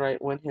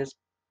Nazarite when his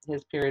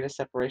period of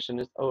separation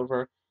is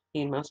over.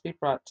 He must be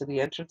brought to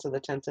the entrance of the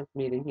tent of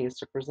meeting. He is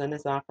to present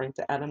his offering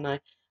to Adonai,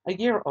 a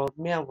year-old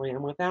male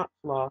lamb without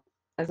flaw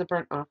as a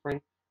burnt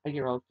offering, a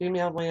year-old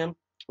female lamb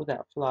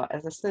without flaw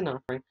as a sin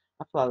offering,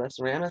 a flawless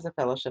ram as a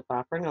fellowship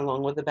offering,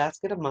 along with a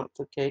basket of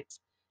matzah cakes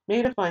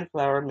made of fine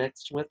flour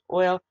mixed with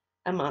oil,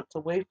 and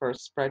matzah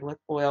wafers spread with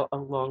oil,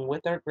 along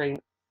with their grain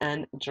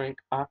and drink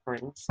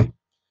offerings.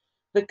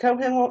 The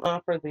Kohen will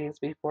offer these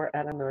before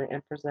Adonai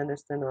and present a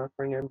sin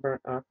offering and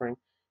burnt offering.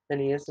 Then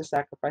he is to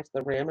sacrifice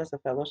the ram as a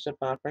fellowship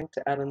offering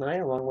to Adonai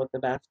along with the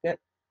basket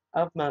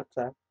of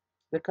matzah.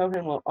 The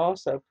Kohen will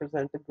also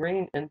present the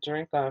grain and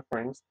drink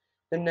offerings.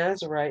 The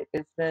Nazarite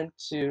is then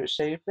to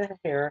shave the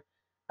hair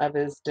of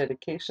his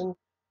dedication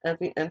at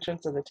the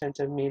entrance of the tent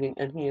of meeting,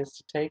 and he is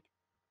to take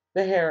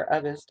the hair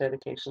of his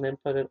dedication and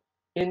put it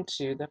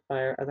into the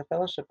fire of the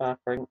fellowship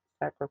offering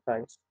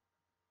sacrifice.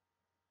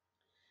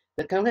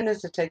 The Kohen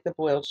is to take the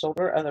boiled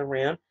shoulder of the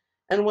ram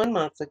and 1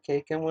 matzah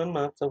cake and 1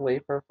 matzah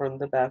wafer from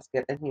the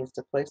basket, and he is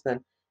to place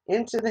them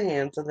into the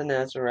hands of the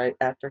Nazarite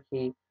after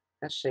he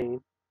has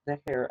shaved the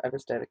hair of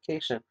his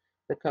dedication.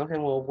 The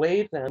Kohen will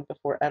wave them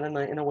before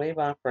Adonai in a wave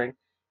offering.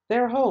 They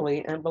are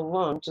holy and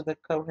belong to the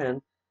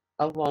Kohen,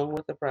 along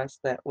with the breast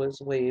that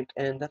was waved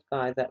and the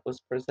thigh that was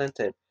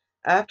presented.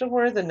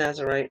 Afterward, the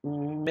Nazarite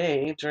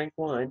may drink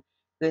wine.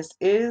 This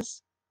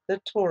is the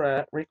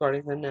Torah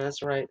regarding the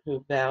Nazarite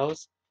who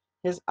vows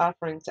his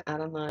offering to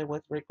Adonai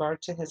with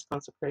regard to his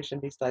consecration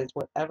besides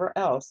whatever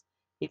else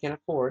he can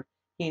afford,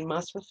 he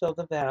must fulfill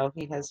the vow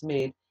he has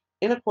made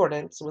in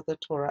accordance with the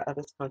Torah of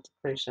his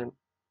consecration.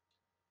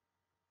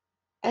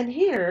 And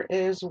here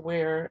is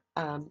where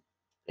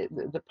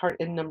the part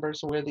in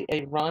Numbers where the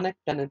Aaronic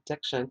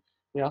benediction,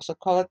 we also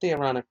call it the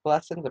Aaronic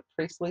blessing, the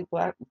priestly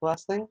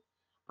blessing,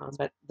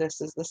 but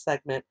this is the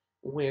segment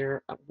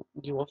where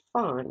you will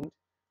find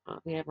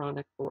the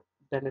Aaronic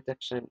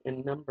benediction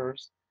in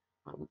Numbers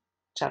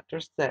chapter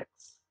 6,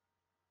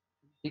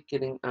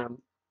 beginning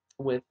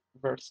with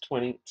verse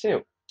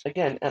 22.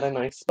 Again,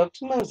 Adonai spoke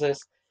to Moses,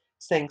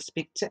 saying,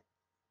 "Speak to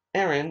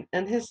Aaron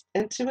and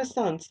to his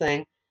sons,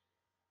 saying,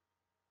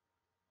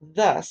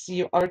 thus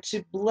you are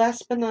to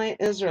bless Bnei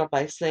Israel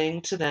by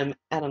saying to them,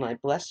 Adonai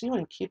bless you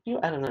and keep you.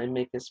 Adonai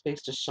make his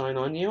face to shine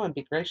on you and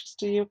be gracious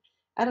to you.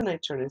 Adonai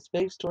turn his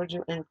face toward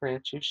you and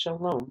grant you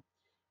shalom.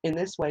 In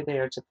this way they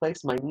are to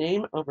place my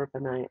name over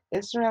Bnei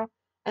Israel,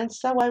 and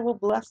so I will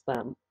bless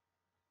them."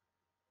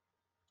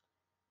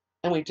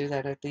 And we do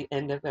that at the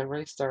end of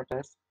every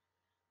service.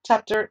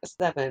 Chapter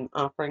 7,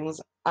 Offerings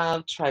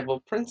of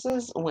Tribal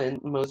Princes. When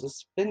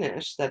Moses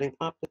finished setting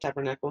up the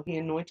tabernacle, he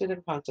anointed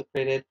and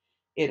consecrated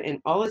it and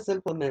all its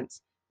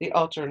implements, the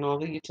altar and all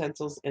the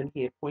utensils, and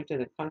he appointed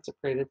and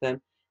consecrated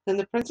them. Then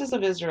the princes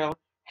of Israel,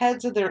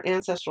 heads of their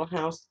ancestral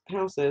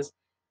houses,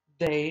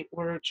 they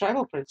were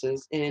tribal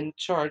princes in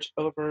charge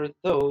over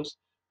those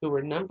who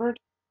were numbered,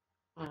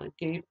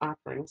 gave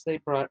offerings. They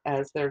brought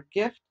as their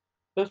gift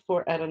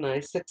before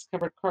Adonai 6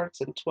 covered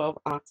carts and 12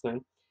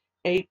 oxen.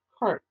 A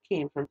cart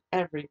came from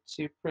every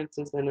 2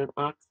 princes, and an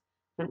ox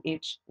from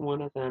each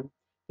one of them.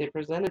 They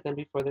presented them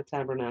before the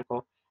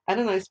tabernacle.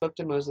 Adonai spoke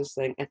to Moses,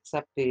 saying,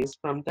 "Accept these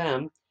from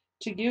them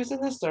to use in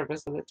the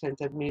service of the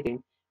tent of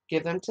meeting.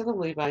 Give them to the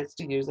Levites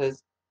to use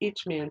as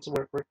each man's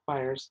work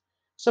requires."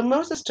 So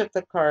Moses took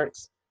the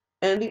carts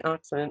and the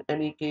oxen,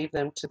 and he gave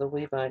them to the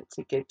Levites.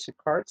 He gave 2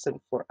 carts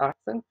and 4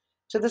 oxen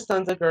to the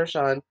sons of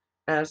Gershon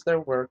as their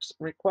works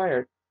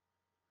required,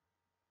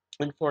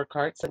 and 4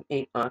 carts and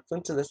 8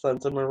 oxen to the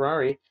sons of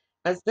Merari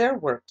as their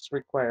works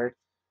required,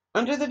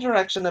 under the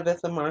direction of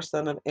Ithamar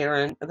son of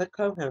Aaron the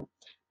Kohen.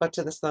 But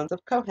to the sons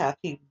of Kohath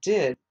he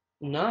did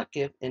not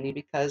give any,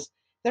 because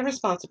their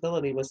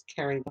responsibility was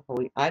carrying the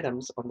holy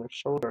items on their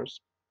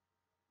shoulders.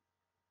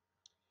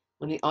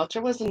 When the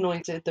altar was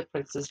anointed, the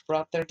princes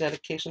brought their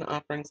dedication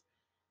offerings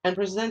and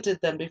presented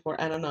them before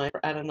Adonai.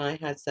 For Adonai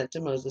had said to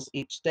Moses,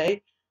 each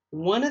day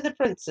one of the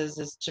princes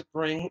is to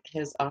bring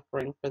his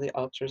offering for the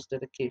altar's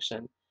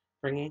dedication.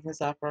 Bringing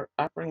his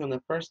offering on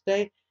the first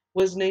day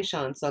was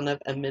Nashon, son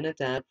of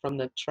Amminadab, from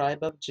the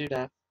tribe of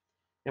Judah.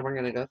 And we're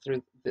going to go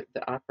through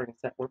the offerings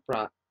that were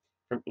brought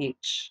from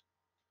each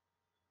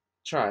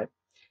tribe.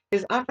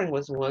 His offering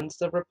was 1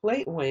 silver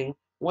plate weighing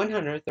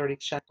 130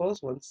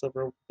 shekels, 1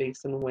 silver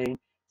basin weighing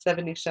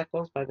 70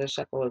 shekels by the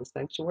shekel of the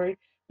sanctuary,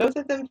 both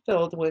of them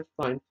filled with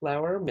fine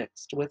flour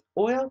mixed with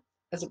oil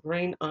as a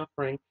grain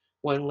offering,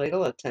 1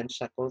 ladle of 10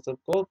 shekels of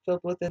gold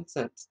filled with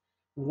incense,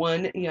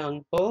 1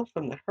 young bull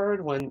from the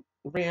herd, 1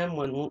 ram,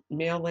 1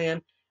 male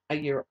lamb a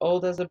year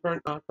old as a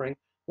burnt offering,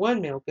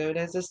 1 male goat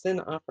as a sin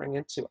offering,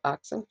 and 2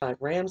 oxen, 5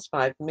 rams,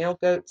 5 male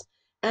goats,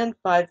 and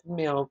 5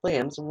 male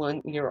lambs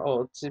 1 year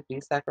old to be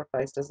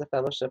sacrificed as a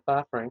fellowship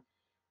offering.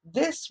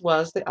 This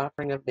was the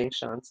offering of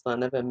Nashon,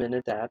 son of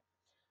Amminadab.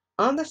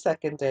 On the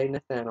second day,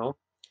 Nathanael,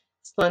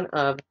 son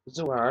of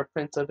Zuar,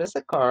 prince of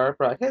Issachar,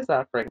 brought his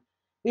offering.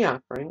 The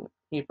offering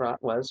he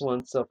brought was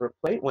 1 silver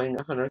plate weighing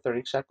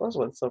 130 shekels,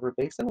 1 silver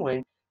basin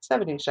weighing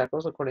 70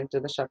 shekels, according to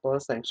the shekel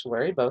of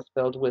sanctuary, both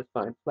filled with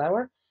fine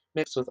flour,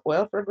 mixed with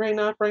oil for a grain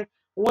offering,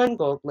 1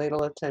 gold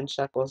ladle of 10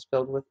 shekels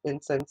filled with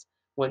incense,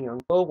 1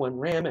 young bull, 1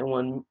 ram,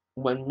 and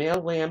one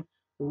male lamb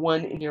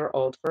 1 year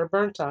old for a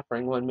burnt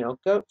offering, 1 male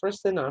goat for a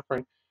sin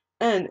offering,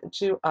 and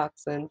 2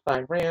 oxen,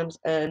 5 rams,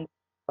 and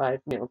 5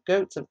 male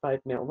goats and 5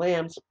 male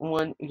lambs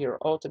 1 year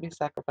old to be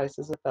sacrificed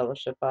as a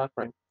fellowship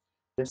offering.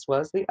 This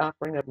was the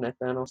offering of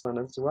Nathanael son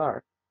of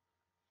Zuar.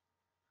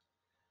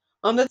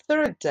 On the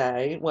third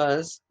day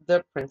was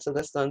the prince of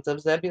the sons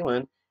of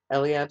Zebulun,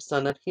 Eliab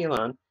son of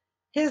Helon.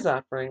 His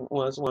offering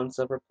was 1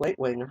 silver plate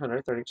weighing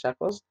 130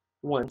 shekels,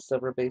 1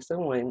 silver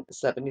basin weighing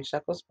 70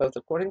 shekels, both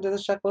according to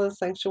the shekel of the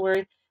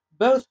sanctuary,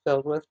 both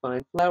filled with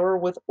fine flour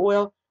with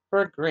oil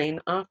for a grain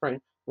offering,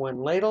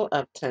 1 ladle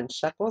of 10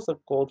 shekels of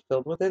gold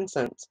filled with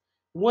incense,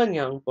 1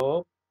 young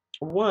bull,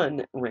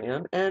 1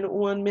 ram, and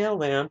 1 male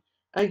lamb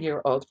a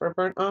year old for a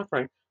burnt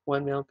offering,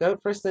 1 male goat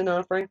for a sin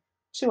offering,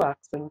 2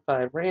 oxen,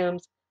 5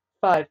 rams,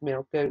 5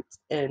 male goats,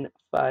 and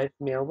 5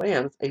 male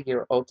lambs a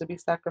year old to be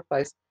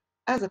sacrificed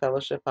as a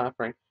fellowship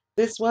offering.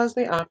 This was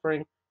the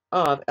offering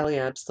of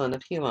Eliab son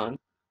of Helon.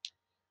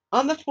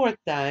 On the fourth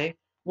day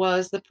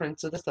was the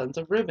prince of the sons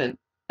of Reuben,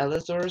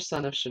 Elizur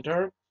son of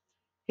Shadur.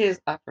 His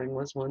offering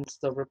was 1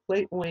 silver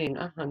plate weighing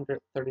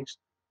 130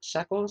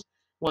 shekels,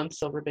 1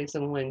 silver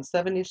basin weighing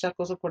 70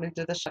 shekels, according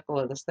to the shekel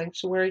of the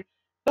sanctuary,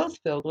 both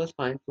filled with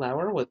fine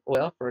flour with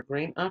oil for a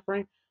grain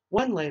offering,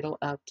 1 ladle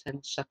of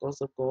 10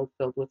 shekels of gold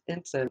filled with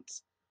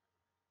incense,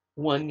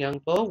 one young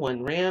bull,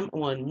 one ram,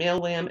 one male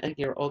lamb a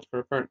year old for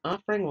a burnt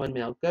offering, one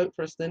male goat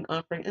for a sin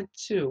offering, and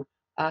 2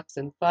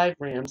 oxen, 5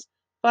 rams,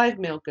 5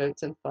 male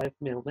goats, and 5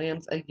 male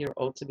lambs a year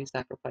old to be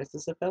sacrificed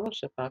as a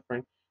fellowship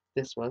offering.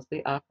 This was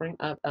the offering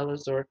of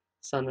Eleazar,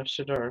 son of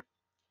Shedeur.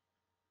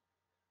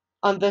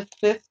 On the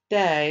 5th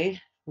day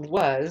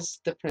was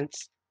the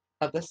prince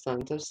of the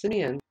sons of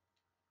Simeon,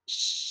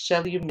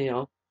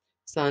 Shelumiel,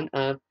 son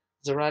of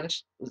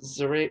Zurishaddai.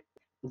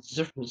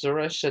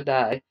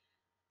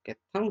 Get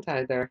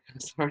tongue-tied there.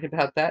 Sorry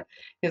about that.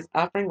 His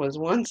offering was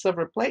 1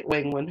 silver plate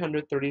weighing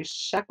 130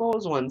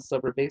 shekels, 1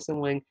 silver basin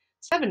weighing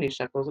 70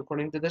 shekels,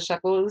 according to the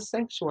shekel of the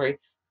sanctuary,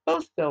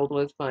 both filled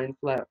with fine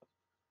flour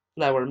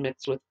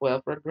mixed with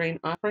oil for a grain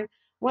offering,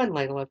 1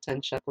 ladle of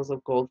 10 shekels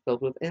of gold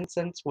filled with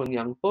incense, 1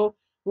 young bull,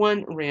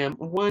 1 ram,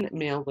 1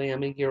 male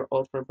lamb a year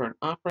old for a burnt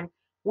offering,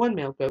 1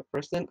 male goat for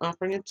a sin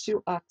offering, and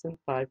 2 oxen,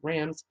 5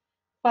 rams,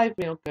 5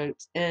 male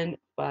goats, and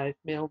 5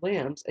 male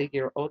lambs a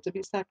year old to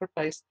be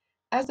sacrificed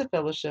as a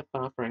fellowship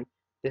offering.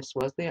 This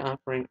was the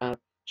offering of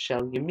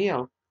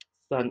Shelumiel,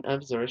 son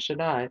of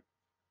Zurishaddai.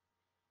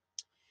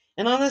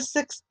 And on the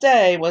 6th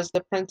day was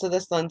the prince of the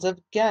sons of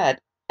Gad,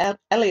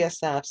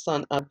 Eliasaph,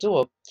 son of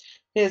Duel.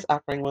 His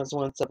offering was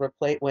 1 silver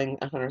plate weighing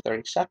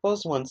 130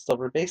 shekels, 1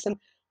 silver basin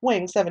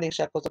weighing 70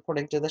 shekels,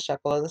 according to the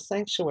shekel of the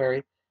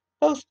sanctuary,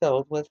 both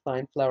filled with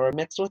fine flour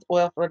mixed with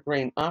oil for a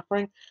grain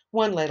offering,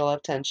 1 ladle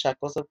of 10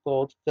 shekels of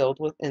gold filled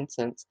with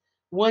incense,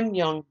 1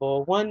 young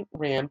bull, 1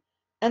 ram,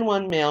 and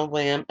 1 male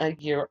lamb a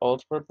year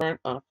old for a burnt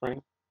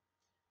offering,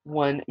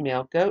 1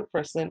 male goat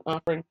for a sin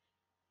offering,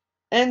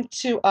 and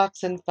 2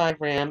 oxen, 5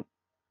 rams,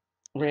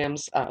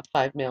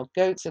 5 male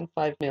goats, and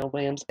 5 male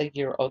lambs a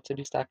year old to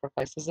be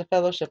sacrificed as a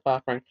fellowship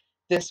offering.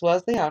 This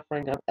was the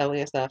offering of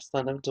Eliasaph,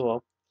 son of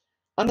Duel.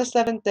 On the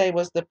 7th day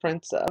was the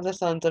prince of the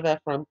sons of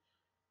Ephraim,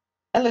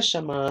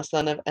 Elishama,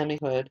 son of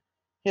Ammihud.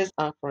 His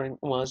offering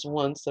was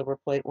 1 silver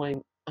plate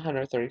weighing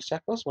 130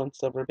 shekels, 1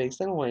 silver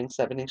basin weighing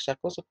 70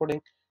 shekels,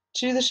 according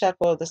to the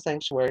shekel of the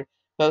sanctuary,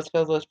 both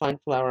filled with fine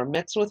flour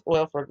mixed with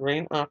oil for a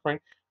grain offering,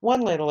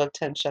 1 ladle of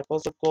 10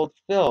 shekels of gold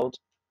filled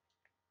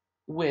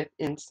with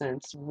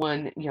incense,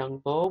 1 young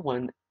bull,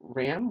 1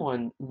 ram,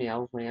 1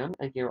 male lamb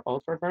a year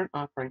old for a burnt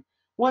offering,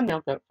 1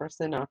 male goat for a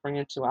sin offering,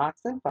 and 2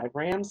 oxen, 5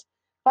 rams,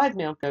 5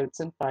 male goats,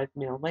 and 5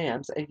 male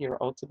lambs a year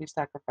old to be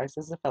sacrificed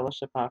as a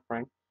fellowship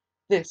offering.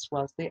 This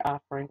was the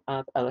offering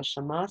of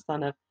Elishama,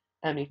 son of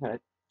Ammihud.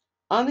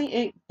 On the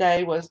 8th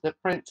day was the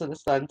prince of the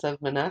sons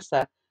of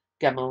Manasseh,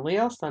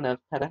 Gamaliel, son of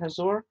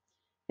Pedahazur.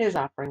 His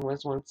offering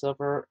was 1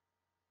 silver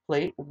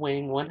plate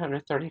weighing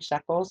 130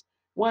 shekels,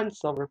 1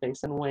 silver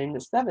basin weighing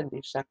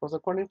 70 shekels,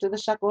 according to the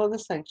shekel of the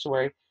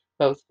sanctuary,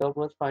 both filled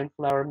with fine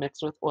flour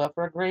mixed with oil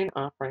for a grain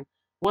offering,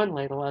 1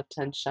 ladle of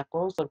 10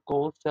 shekels of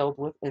gold filled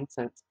with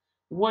incense,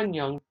 1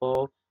 young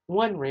bull,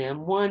 1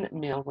 ram, 1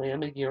 male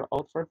lamb a year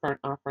old for a burnt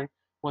offering,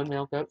 1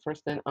 male goat for a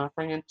sin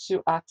offering, and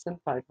 2 oxen,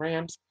 5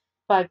 rams,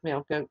 5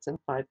 male goats, and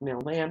 5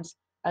 male lambs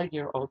a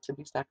year old to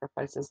be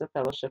sacrificed as a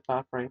fellowship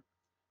offering.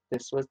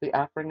 This was the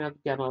offering of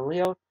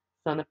Gamaliel,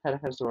 son of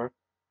Pedahazur.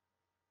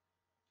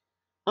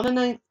 On the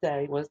 9th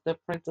day was the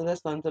prince of the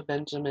sons of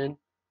Benjamin,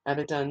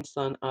 Abidan,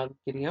 son of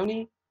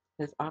Gideoni.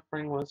 His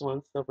offering was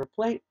 1 silver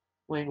plate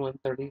weighing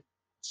 130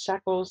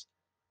 shekels,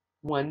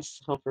 1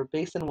 silver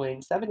basin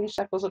weighing 70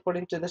 shekels,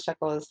 according to the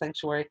shekel of the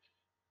sanctuary,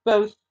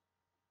 both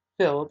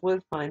filled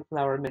with fine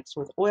flour mixed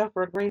with oil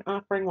for a grain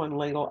offering, 1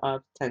 ladle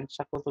of 10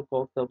 shekels of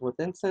gold filled with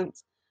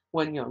incense,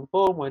 1 young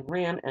bull, 1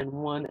 ram, and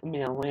 1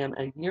 male lamb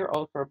a year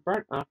old for a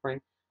burnt offering,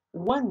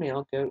 1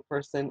 male goat for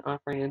a sin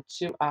offering, and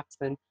 2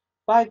 oxen,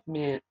 5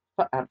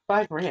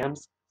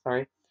 rams,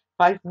 sorry,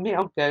 5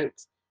 male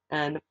goats,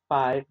 and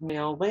 5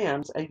 male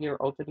lambs a year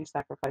old to be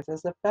sacrificed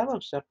as a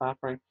fellowship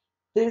offering.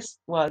 This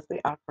was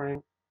the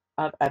offering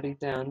of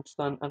Abidan,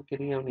 son of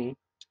Gideoni.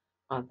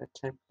 On the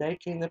 10th day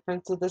came the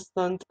prince of the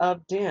sons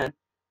of Dan,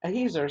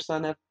 Ahiezer,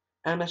 son of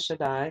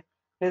Ammishaddai.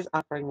 His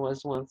offering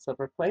was 1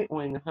 silver plate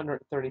weighing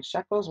 130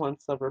 shekels, 1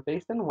 silver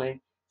basin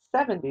weighing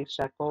 70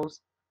 shekels,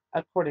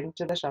 according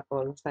to the shekel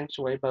of the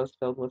sanctuary, both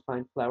filled with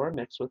fine flour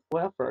mixed with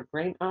oil for a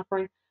grain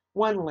offering,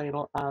 1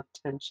 ladle of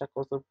 10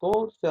 shekels of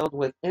gold filled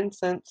with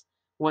incense,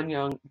 1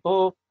 young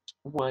bull,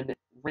 1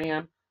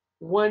 ram,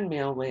 1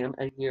 male lamb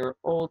a year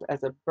old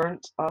as a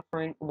burnt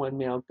offering, 1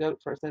 male goat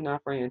for a sin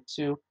offering, and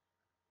 2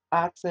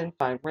 oxen,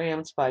 5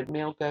 rams, 5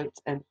 male goats,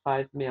 and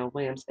 5 male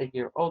lambs a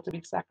year old to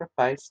be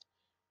sacrificed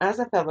as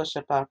a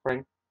fellowship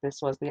offering.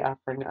 This was the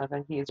offering of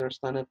Ahiezer,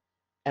 son of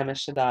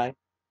Ammishaddai.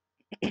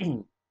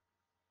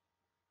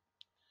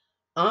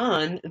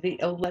 On the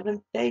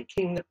 11th day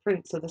came the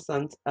prince of the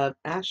sons of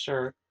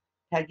Asher,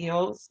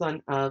 Pagiel,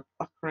 son of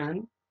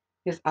Ochran.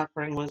 His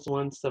offering was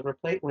 1 silver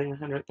plate weighing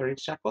 130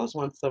 shekels,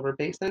 1 silver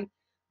basin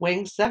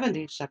weighing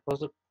 70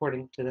 shekels,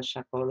 according to the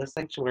shekel of the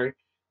sanctuary,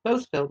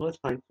 both filled with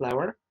fine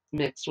flour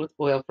mixed with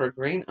oil for a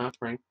grain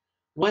offering,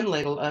 1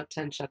 ladle of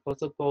 10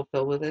 shekels of gold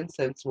filled with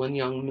incense, 1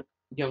 young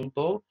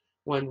bull,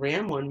 1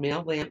 ram, 1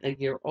 male lamb a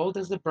year old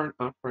as a burnt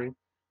offering,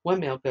 1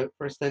 male goat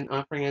for a sin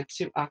offering, and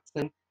 2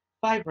 oxen,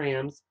 5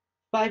 rams,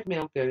 5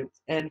 male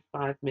goats, and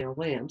 5 male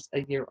lambs,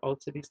 a year old,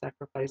 to be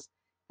sacrificed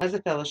as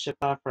a fellowship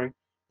offering.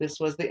 This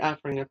was the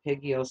offering of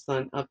Pagiel,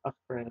 son of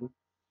Ochran.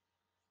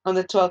 On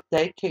the 12th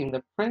day came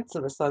the prince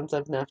of the sons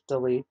of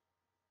Naphtali,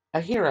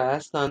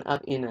 Ahira, son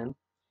of Enan.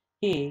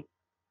 He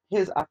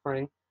His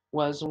offering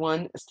was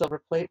one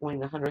silver plate weighing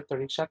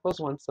 130 shekels,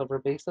 one silver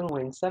basin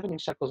weighing 70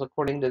 shekels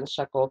according to the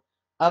shekel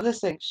of the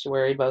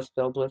sanctuary, both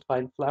filled with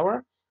fine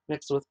flour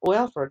mixed with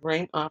oil for a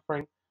grain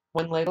offering,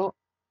 one ladle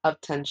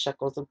of 10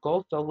 shekels of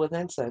gold filled with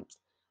incense,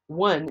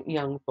 one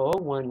young bull,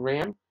 one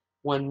ram,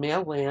 one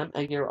male lamb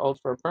a year old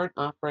for a burnt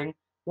offering,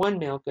 one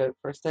male goat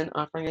for a sin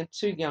offering, and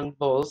 2 young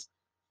bulls,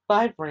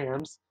 5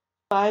 rams,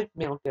 5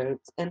 male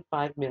goats, and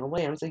 5 male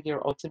lambs a year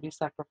old to be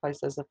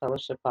sacrificed as a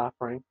fellowship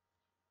offering.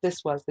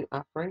 This was the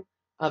offering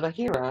of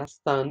Ahira,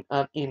 son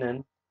of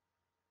Enan.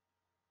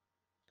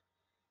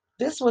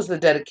 This was the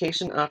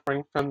dedication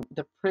offering from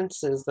the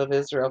princes of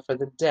Israel for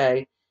the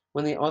day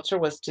when the altar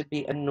was to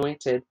be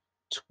anointed: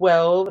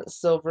 12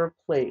 silver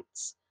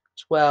plates,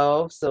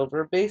 12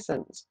 silver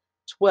basins,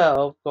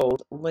 12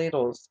 gold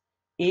ladles.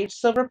 Each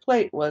silver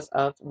plate was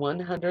of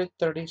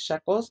 130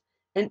 shekels,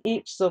 and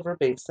each silver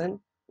basin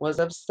was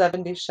of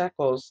 70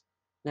 shekels.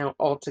 Now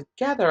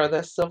altogether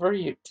the silver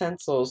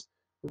utensils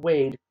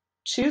weighed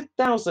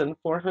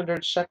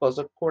 2,400 shekels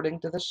according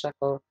to the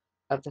shekel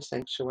of the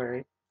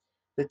sanctuary.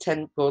 The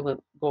 10 gold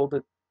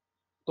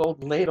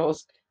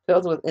ladles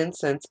filled with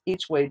incense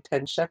each weighed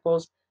 10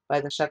 shekels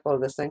by the shekel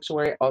of the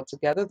sanctuary.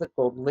 Altogether, the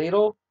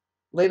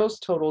ladles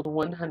totaled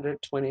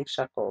 120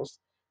 shekels.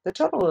 The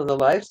total of the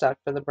livestock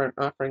for the burnt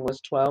offering was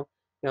 12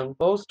 young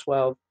bulls,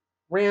 12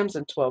 rams,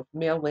 and 12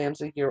 male lambs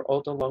a year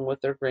old, along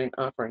with their grain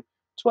offering.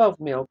 12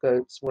 male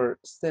goats were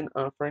sin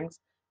offerings.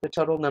 The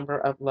total number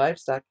of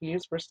livestock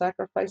used for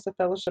sacrifice of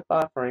fellowship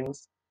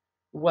offerings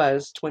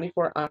was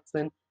 24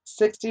 oxen,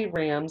 60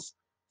 rams,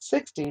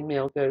 60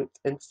 male goats,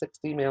 and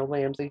 60 male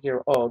lambs a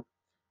year old.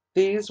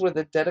 These were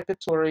the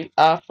dedicatory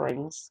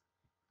offerings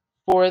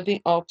for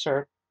the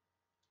altar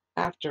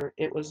after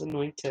it was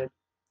anointed.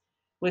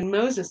 When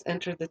Moses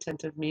entered the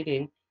tent of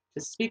meeting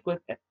to speak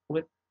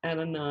with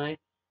Adonai,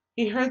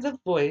 he heard the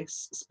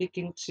voice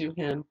speaking to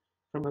him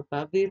from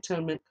above the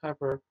atonement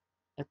cover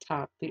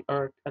atop the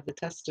ark of the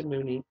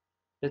testimony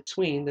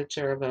between the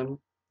cherubim.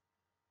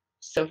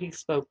 So he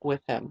spoke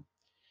with him.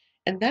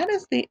 And that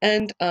is the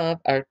end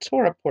of our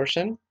Torah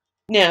portion.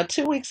 Now,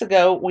 2 weeks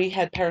ago, we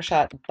had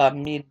Parashat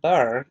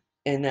Bamidbar,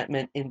 and that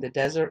meant in the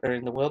desert or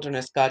in the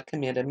wilderness. God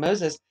commanded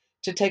Moses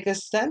to take a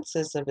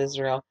census of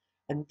Israel.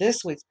 And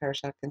this week's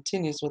Parashat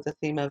continues with the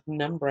theme of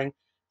numbering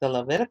the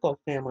Levitical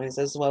families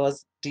as well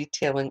as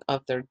detailing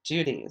of their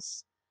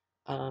duties.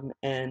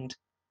 And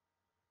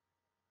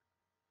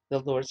the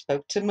Lord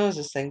spoke to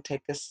Moses, saying,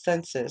 take a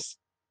census,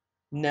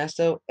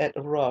 Naso et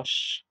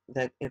Rosh,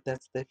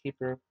 that's the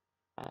Hebrew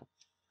uh,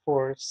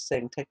 for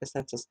saying take a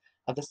census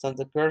of the sons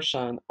of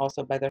Gershon,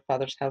 also by their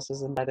fathers'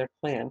 houses and by their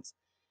clans.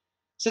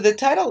 So the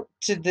title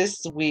to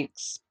this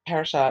week's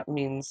parashat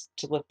means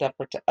to lift up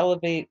or to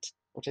elevate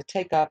or to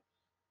take up,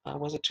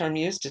 was a term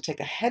used to take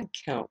a head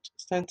count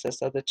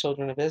census of the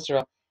children of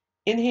Israel.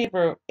 In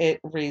Hebrew, it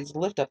reads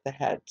lift up the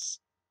heads,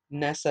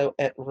 Naso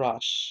et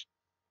Rosh.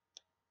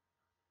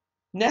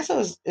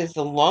 Naso is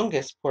the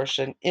longest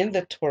portion in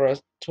the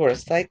Torah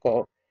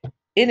cycle.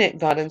 In it,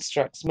 God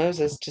instructs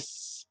Moses to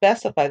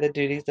specify the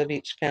duties of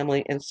each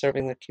family in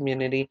serving the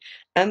community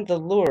and the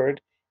Lord.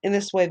 In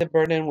this way, the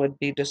burden would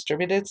be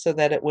distributed so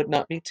that it would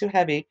not be too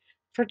heavy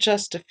for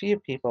just a few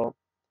people.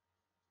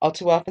 All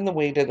too often, the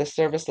weight of the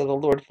service of the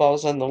Lord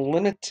falls on the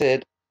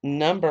limited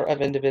number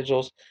of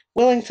individuals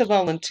willing to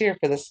volunteer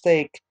for the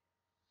sake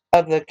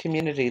of the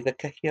community, the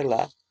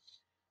kahila.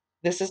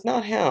 This is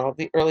not how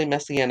the early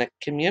Messianic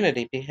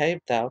community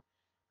behaved, though.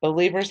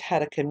 Believers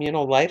had a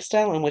communal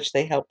lifestyle in which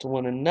they helped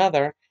one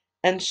another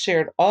and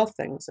shared all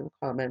things in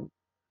common.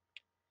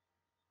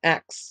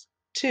 Acts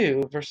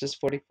 2, verses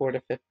 44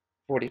 to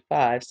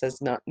 45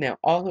 says, Now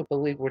all who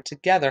believed were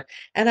together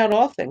and had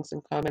all things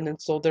in common,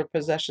 and sold their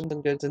possessions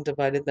and goods and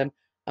divided them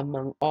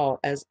among all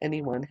as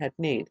anyone had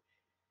need.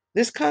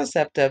 This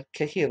concept of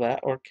kahila,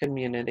 or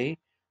community,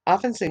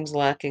 often seems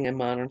lacking in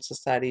modern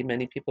society.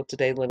 Many people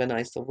today live in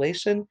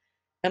isolation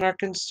and are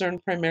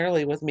concerned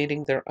primarily with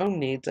meeting their own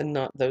needs and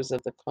not those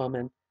of the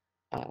common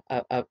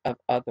of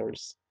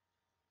others.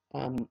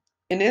 In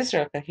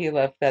Israel,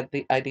 kahila fed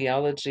the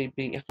ideology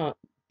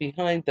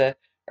behind the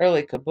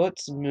early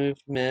kibbutz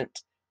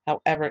movement.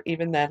 However,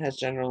 even that has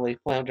generally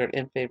floundered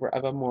in favor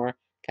of a more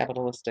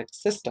capitalistic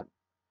system.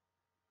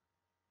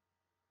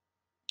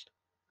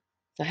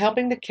 So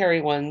helping to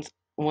carry one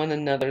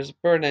another's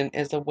burden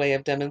is a way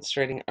of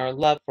demonstrating our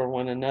love for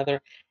one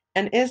another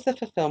and is the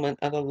fulfillment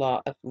of the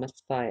law of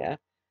Messiah.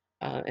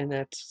 And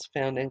that's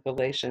found in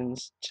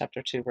Galatians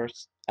chapter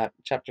 6,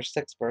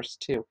 verse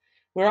 2.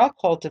 We're all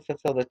called to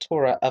fulfill the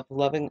Torah of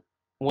loving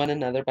one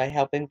another by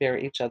helping bear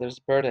each other's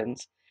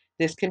burdens.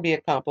 This can be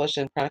accomplished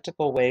in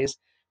practical ways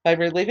by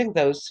relieving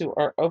those who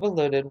are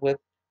overloaded with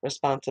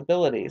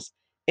responsibilities.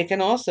 It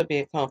can also be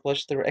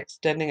accomplished through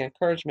extending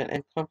encouragement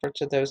and comfort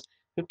to those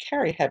who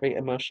carry heavy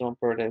emotional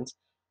burdens.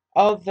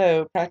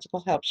 Although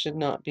practical help should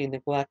not be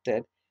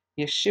neglected,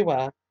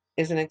 Yeshua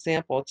is an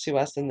example to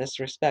us in this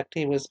respect.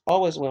 He was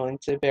always willing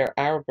to bear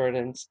our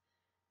burdens,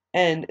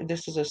 and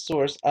this is a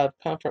source of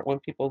comfort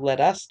when people let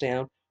us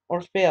down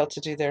or fail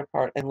to do their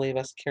part and leave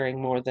us carrying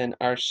more than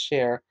our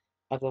share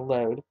of the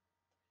load.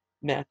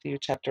 Matthew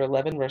chapter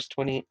 11, verse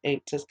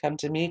 28 says, "Come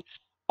to me,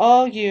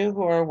 all you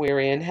who are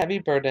weary and heavy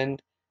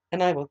burdened,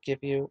 and I will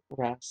give you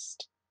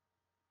rest."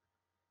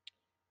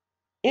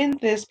 In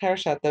this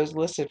parashat, those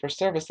listed for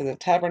service in the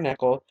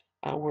tabernacle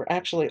were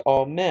actually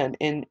all men.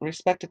 In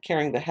respect to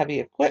carrying the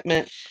heavy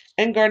equipment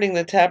and guarding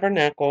the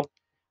tabernacle,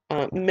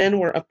 men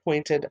were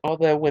appointed,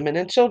 although women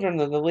and children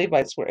of the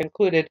Levites were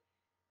included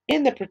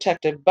in the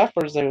protective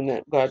buffer zone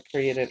that God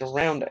created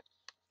around it.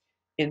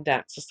 In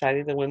that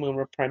society, the women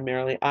were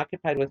primarily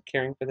occupied with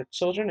caring for the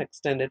children,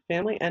 extended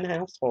family, and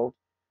household.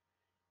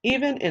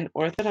 Even in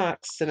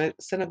Orthodox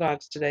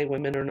synagogues today,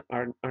 women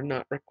are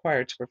not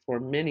required to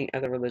perform many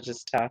other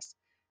religious tasks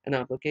and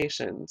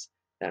obligations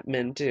that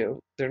men do.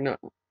 They're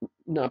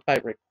not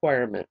by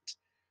requirement.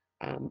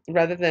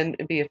 Rather than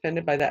be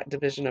offended by that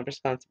division of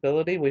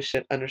responsibility, we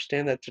should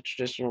understand that the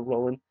traditional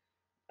role in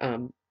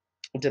um,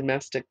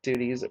 domestic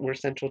duties were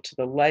central to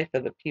the life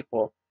of the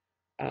people.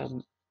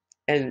 Um,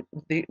 and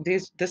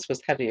this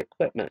was heavy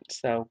equipment.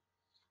 So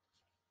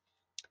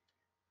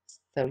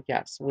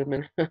yes,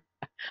 women.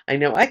 I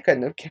know I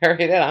couldn't have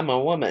carried it. I'm a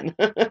woman.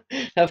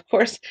 Of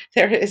course,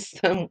 there is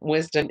some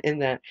wisdom in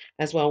that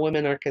as well.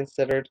 Women are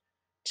considered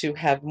to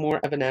have more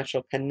of a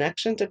natural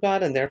connection to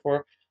God and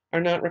therefore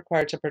are not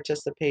required to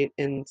participate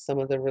in some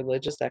of the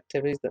religious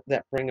activities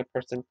that bring a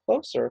person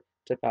closer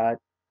to God.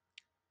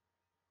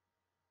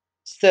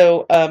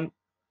 So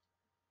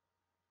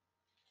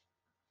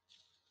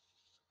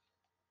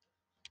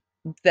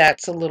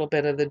that's a little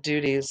bit of the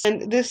duties.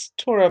 And this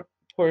Torah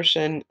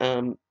portion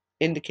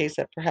indicates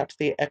that perhaps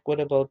the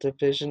equitable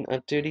division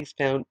of duties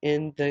found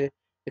in the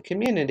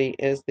community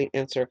is the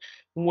answer.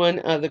 One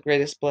of the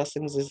greatest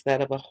blessings is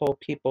that of a whole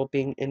people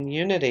being in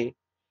unity.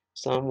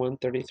 Psalm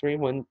 133,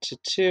 1 to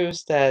 2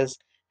 says,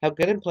 "How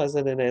good and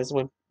pleasant it is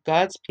when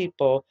God's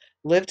people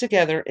live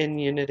together in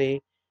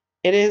unity.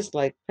 It is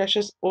like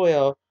precious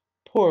oil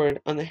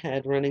poured on the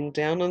head, running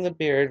down on the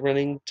beard,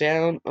 running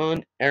down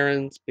on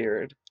Aaron's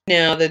beard."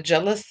 Now, the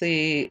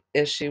jealousy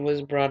issue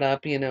was brought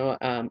up,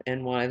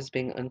 and wives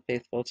being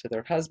unfaithful to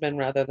their husband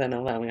rather than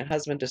allowing a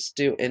husband to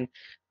stew in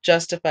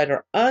justified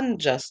or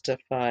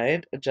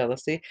unjustified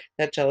jealousy.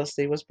 That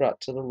jealousy was brought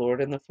to the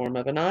Lord in the form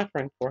of an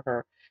offering for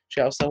her.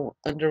 She also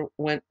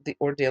underwent the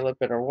ordeal of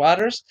bitter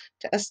waters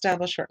to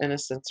establish her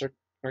innocence or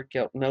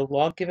guilt. No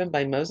law given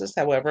by Moses,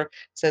 however,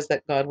 says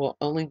that God will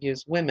only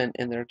use women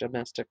in their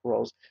domestic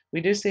roles.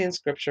 We do see in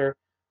Scripture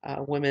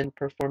women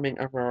performing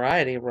a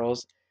variety of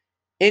roles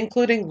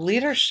including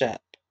leadership.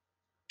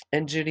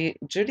 And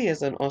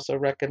Judaism also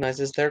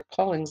recognizes their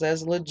callings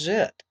as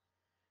legit.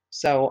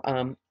 So,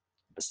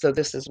 so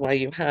this is why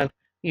you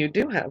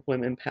do have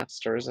women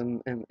pastors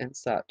and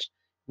such.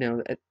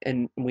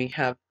 And we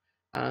have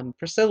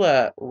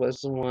Priscilla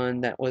was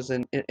one that was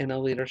in a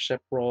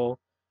leadership role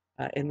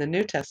in the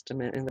New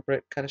Testament in the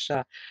Brit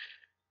Kadashah.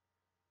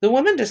 The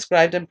woman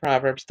described in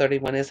Proverbs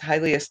 31 is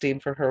highly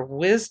esteemed for her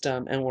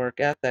wisdom and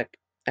work ethic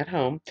at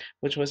home,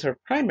 which was her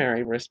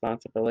primary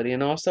responsibility,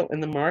 and also in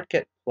the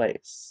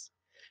marketplace.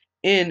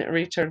 In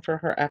return for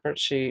her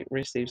efforts, she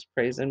receives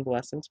praise and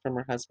blessings from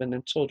her husband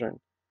and children.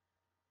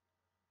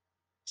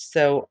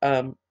 So,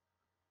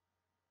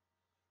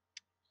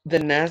 the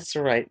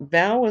Nazarite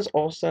vow was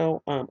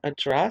also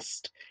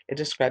addressed. It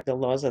described the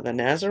laws of the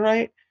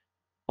Nazarite,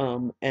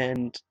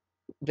 and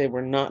they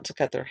were not to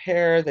cut their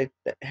hair. They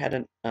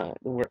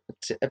were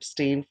to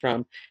abstain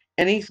from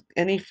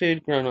any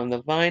food grown on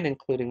the vine,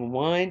 including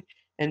wine.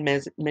 And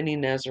many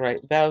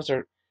Nazarite vows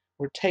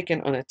were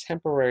taken on a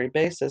temporary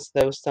basis,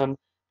 though some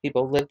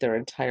people lived their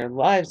entire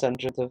lives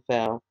under the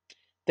vow.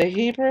 The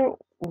Hebrew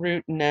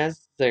root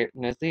nazir,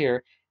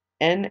 Nazir,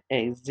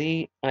 means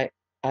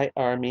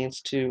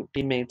to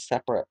be made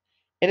separate.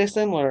 It is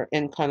similar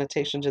in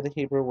connotation to the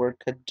Hebrew word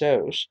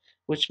kadosh,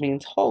 which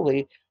means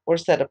holy or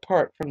set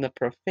apart from the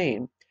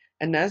profane.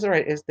 A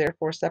Nazarite is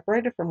therefore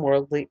separated from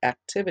worldly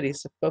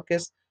activities to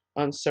focus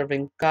on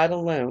serving God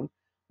alone.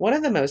 One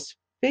of the most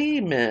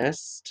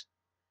famous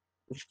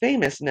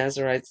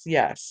Nazarites,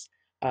 yes.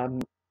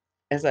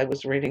 As I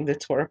was reading the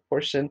Torah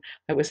portion,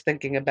 I was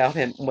thinking about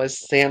him was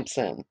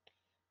Samson.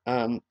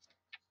 Um,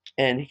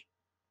 and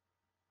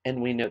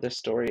and we know the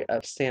story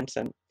of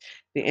Samson.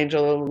 The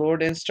angel of the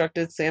Lord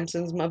instructed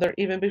Samson's mother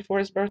even before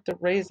his birth to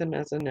raise him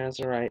as a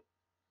Nazarite.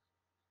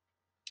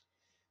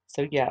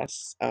 So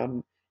yes,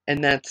 and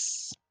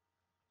that's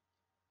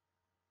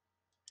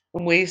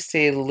we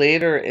see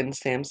later in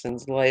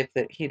Samson's life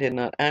that he did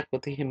not act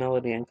with the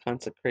humility and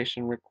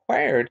consecration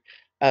required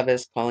of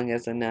his calling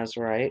as a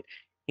Nazarite.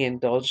 He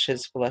indulged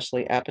his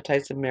fleshly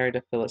appetites and married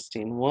a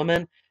Philistine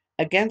woman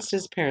against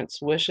his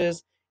parents'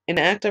 wishes, an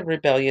act of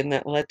rebellion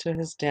that led to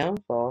his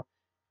downfall.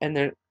 And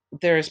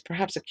there is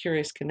perhaps a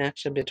curious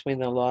connection between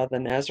the law of the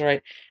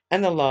Nazarite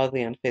and the law of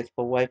the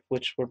unfaithful wife,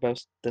 which were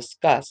both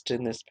discussed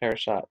in this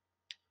parashat.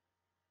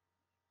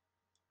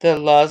 The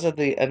laws of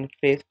the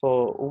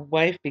unfaithful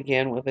wife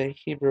began with a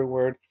Hebrew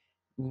word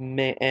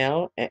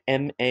ma'al,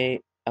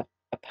 M-A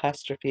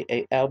apostrophe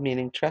A-L,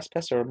 meaning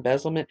trespass or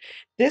embezzlement.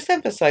 This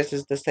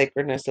emphasizes the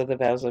sacredness of the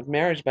vows of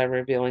marriage by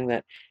revealing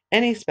that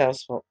any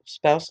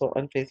spousal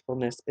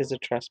unfaithfulness is a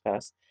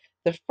trespass.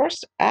 The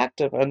first act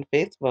of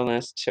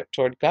unfaithfulness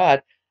toward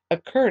God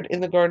occurred in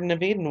the Garden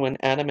of Eden when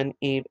Adam and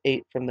Eve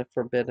ate from the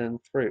forbidden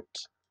fruit.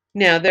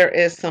 Now, there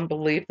is some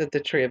belief that the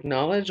tree of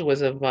knowledge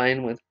was a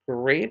vine with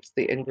grapes,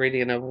 the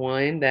ingredient of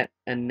wine that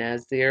a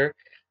Nazir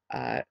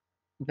uh,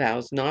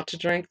 vows not to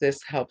drink.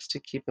 This helps to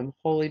keep him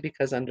holy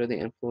because under the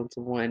influence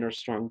of wine or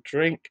strong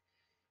drink,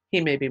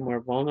 he may be more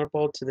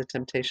vulnerable to the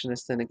temptation to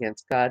sin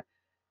against God.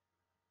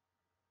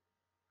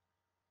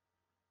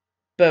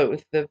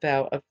 Both the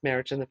vow of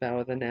marriage and the vow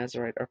of the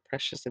Nazarite are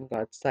precious in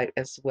God's sight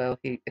as well.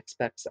 He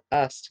expects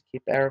us to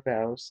keep our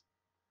vows.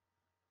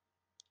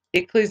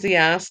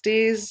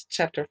 Ecclesiastes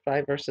chapter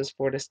 5 verses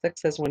 4 to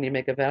 6 says, when you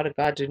make a vow to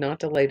God, do not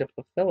delay to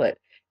fulfill it.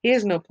 He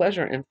has no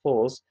pleasure in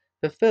fools.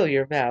 Fulfill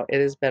your vow. It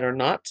is better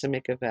not to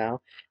make a vow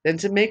than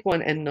to make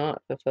one and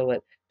not fulfill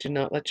it. Do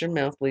not let your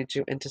mouth lead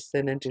you into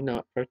sin, and do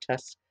not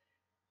protest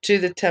to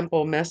the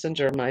temple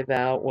messenger, my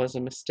vow was a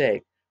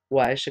mistake.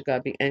 Why should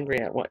God be angry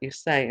at what you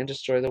say and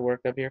destroy the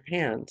work of your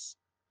hands?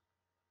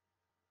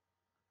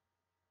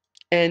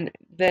 And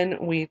then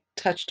we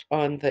touched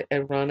on the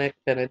Aaronic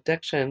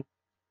benediction.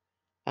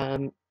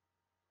 Um,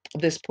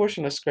 This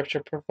portion of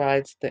scripture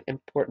provides the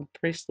important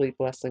priestly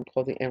blessing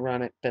called the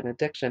Aaronic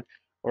benediction,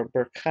 or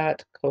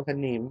Birkat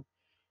Kohanim.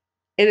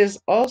 It is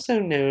also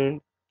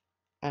known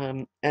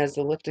as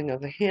the lifting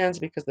of the hands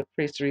because the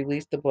priests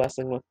release the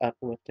blessing with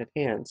uplifted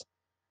hands.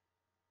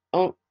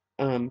 Oh,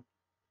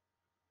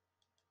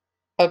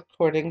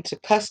 according to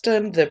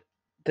custom,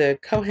 the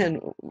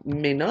Kohen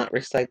may not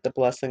recite the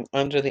blessing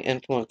under the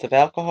influence of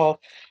alcohol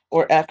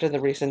or after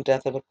the recent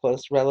death of a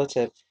close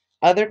relative.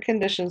 Other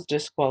conditions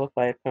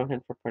disqualify a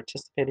Kohen from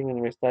participating in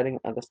the reciting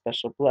of the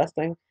special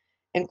blessing,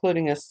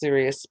 including a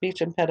serious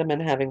speech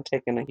impediment, having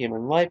taken a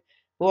human life,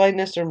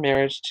 blindness, or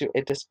marriage to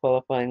a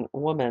disqualifying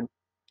woman.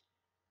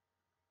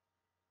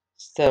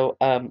 So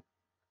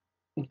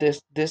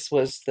this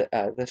was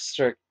the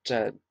strict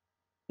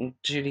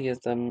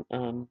Judaism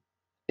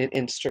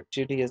in strict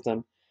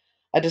Judaism.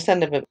 A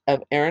descendant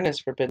of Aaron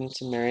is forbidden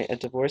to marry a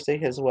divorcee.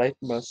 His wife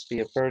must be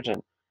a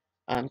virgin.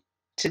 Um,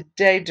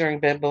 Today, during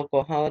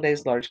biblical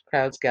holidays, large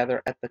crowds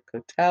gather at the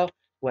Kotel,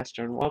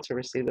 Western Wall, to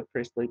receive the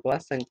priestly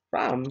blessing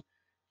from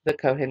the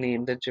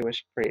Kohanim, the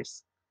Jewish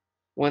priests.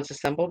 Once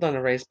assembled on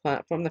a raised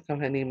platform, the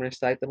Kohanim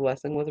recite the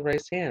blessing with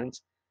raised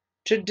hands.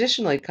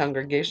 Traditionally,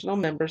 congregational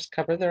members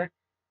cover their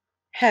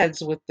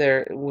heads with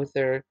their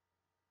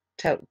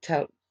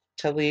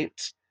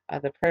talit,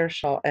 the prayer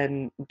shawl,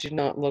 and do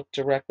not look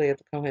directly at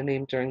the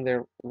Kohanim during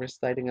their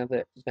reciting of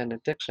the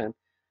benediction.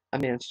 A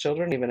man's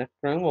children, even if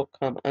grown, will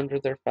come under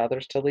their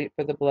father's talit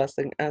for the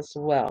blessing as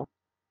well.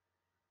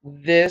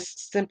 This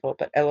simple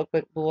but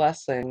eloquent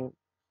blessing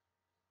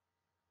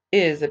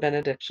is a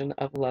benediction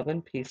of love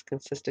and peace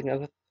consisting of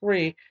the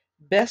three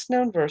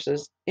best-known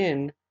verses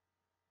in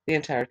the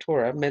entire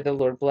Torah. May the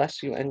Lord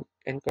bless you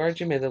and guard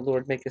you. May the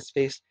Lord make his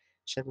face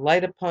shed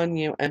light upon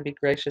you and be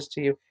gracious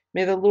to you.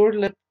 May the Lord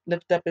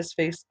lift up his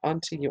face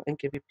unto you and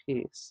give you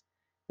peace.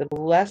 The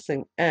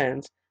blessing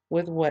ends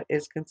with what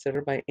is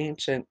considered by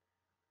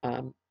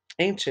um,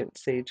 ancient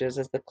sages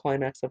as the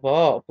climax of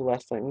all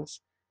blessings,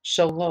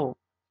 shalom,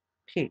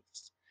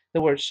 peace.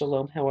 The word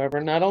shalom,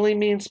 however, not only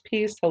means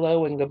peace,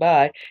 hello, and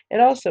goodbye, it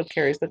also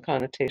carries the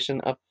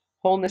connotation of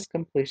wholeness,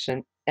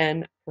 completion,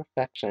 and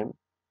perfection.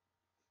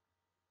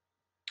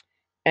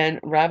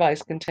 And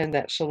rabbis contend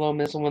that shalom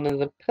is one of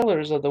the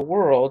pillars of the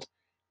world,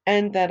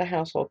 and that a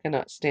household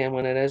cannot stand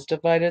when it is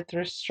divided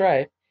through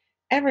strife.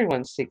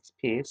 Everyone seeks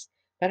peace,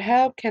 but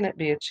how can it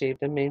be achieved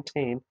and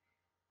maintained?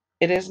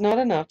 It is not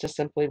enough to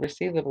simply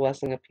receive the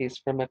blessing of peace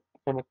from the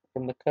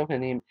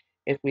Kohanim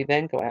if we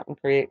then go out and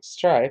create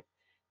strife.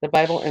 The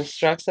Bible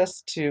instructs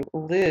us to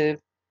live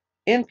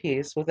in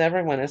peace with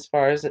everyone as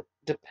far as it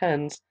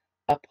depends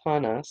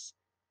upon us.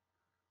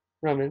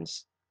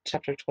 Romans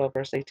chapter 12,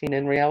 verse 18.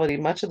 In reality,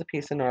 much of the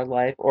peace in our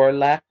life, or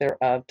lack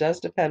thereof,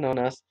 does depend on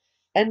us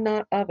and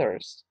not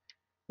others.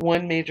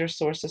 One major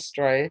source of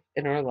strife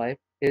in our life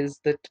is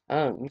the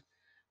tongue.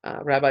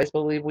 Rabbis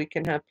believe we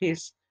can have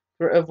peace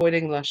through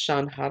avoiding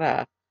lashon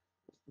hara,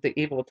 the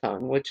evil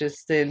tongue, which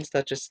is sins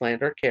such as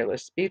slander,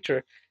 careless speech,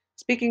 or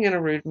speaking in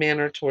a rude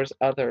manner towards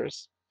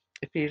others.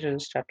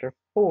 Ephesians chapter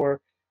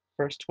 4,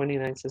 verse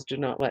 29 says, do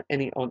not let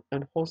any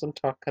unwholesome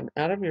talk come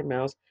out of your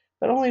mouths,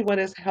 but only what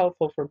is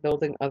helpful for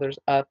building others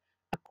up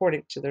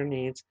according to their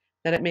needs,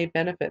 that it may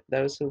benefit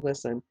those who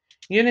listen.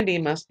 Unity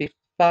must be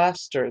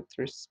fostered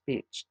through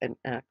speech and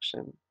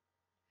action.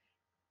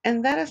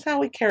 And that is how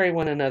we carry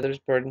one another's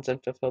burdens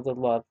and fulfill the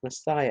law of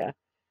Messiah.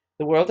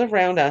 The world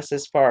around us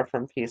is far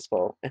from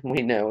peaceful, and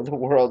we know the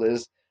world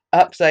is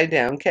upside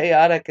down,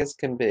 chaotic as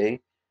can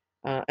be.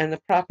 And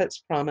the prophets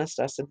promised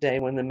us a day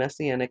when the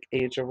Messianic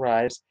age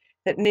arrives,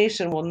 that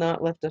nation will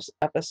not lift us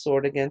up a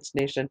sword against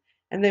nation,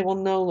 and they will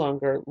no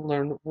longer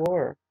learn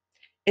war.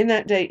 In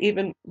that day,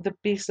 even the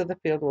beasts of the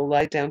field will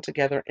lie down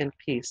together in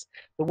peace.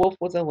 The wolf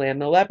with the lamb,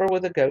 the leopard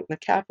with the goat, and the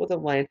calf with the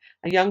lion.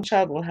 A young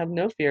child will have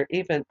no fear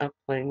even of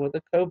playing with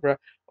a cobra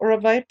or a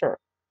viper.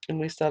 And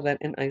we saw that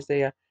in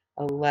Isaiah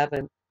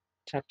 11,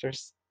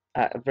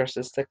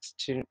 verses 6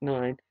 to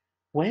 9.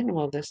 When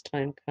will this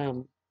time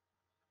come?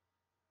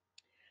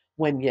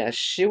 When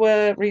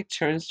Yeshua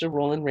returns to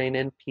rule and reign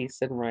in peace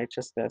and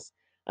righteousness.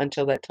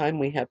 Until that time,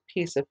 we have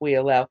peace if we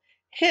allow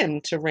Him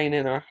to reign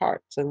in our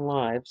hearts and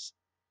lives.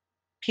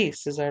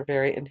 Peace is our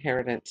very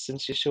inheritance,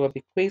 since Yeshua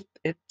bequeathed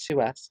it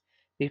to us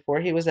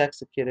before he was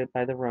executed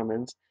by the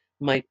Romans.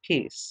 My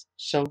peace,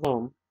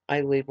 shalom,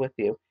 I leave with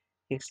you.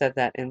 He said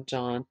that in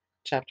John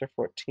chapter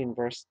 14,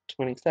 verse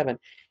 27.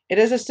 It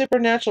is a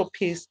supernatural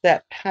peace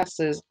that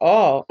passes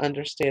all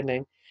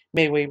understanding.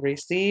 May we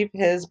receive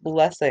his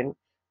blessing,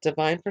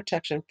 divine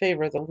protection,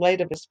 favor, the light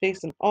of his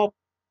face, and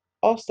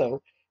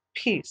also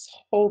peace,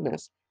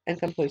 wholeness, and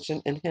completion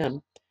in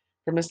him.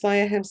 For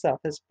Messiah himself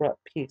has brought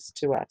peace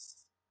to us.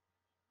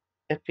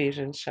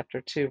 Ephesians chapter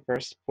 2,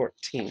 verse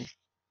 14.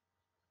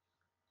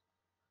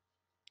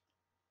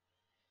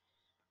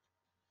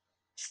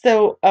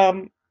 So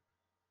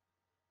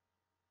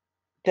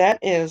that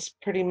is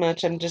pretty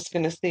much, I'm just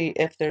going to see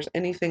if there's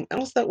anything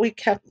else that we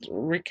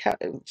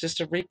just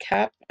a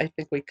recap. I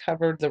think we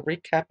covered the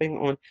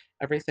recapping on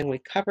everything we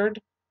covered.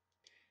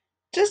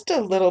 Just a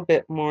little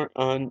bit more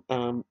on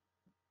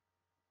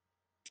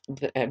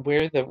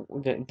where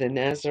the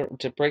Nazar,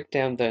 to break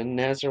down the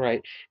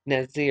Nazarite,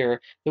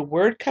 Nazir. The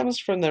word comes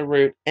from the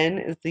root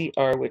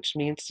NZR, which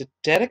means to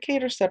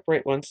dedicate or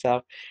separate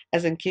oneself,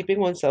 as in keeping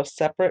oneself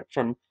separate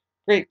from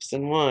grapes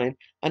and wine.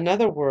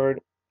 Another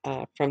word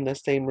from the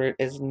same root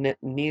is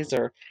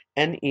Nezer,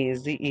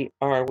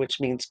 Nezer, which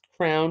means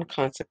crown,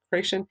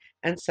 consecration,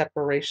 and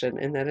separation,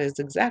 and that is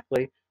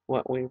exactly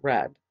what we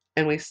read.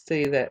 And we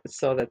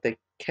saw that they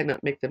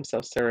cannot make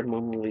themselves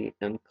ceremonially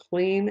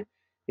unclean,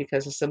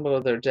 because a symbol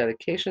of their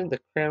dedication, the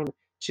crown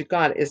to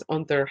God, is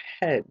on their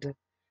head.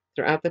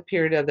 Throughout the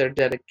period of their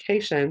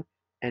dedication,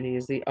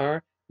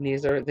 Nezer,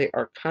 they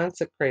are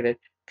consecrated,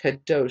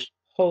 kadosh,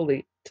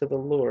 holy to the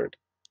Lord.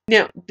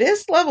 Now,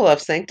 this level of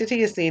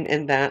sanctity is seen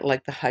in that,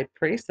 like the high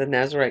priest, the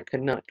Nazarite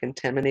could not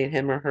contaminate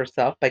him or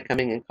herself by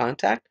coming in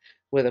contact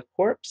with a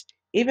corpse,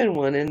 even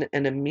one in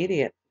an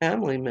immediate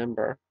family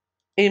member.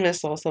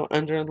 Amos also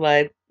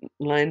underlined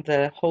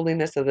the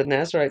holiness of the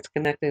Nazarites,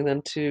 connecting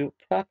them to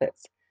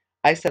prophets.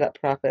 I set up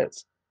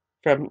prophets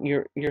from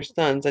your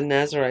sons and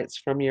Nazarites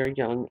from your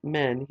young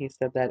men. He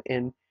said that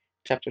in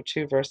chapter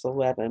 2, verse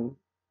 11.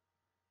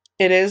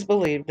 It is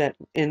believed that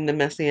in the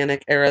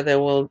Messianic era there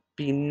will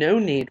be no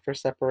need for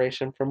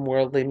separation from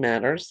worldly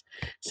matters,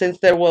 since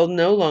they will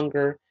no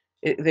longer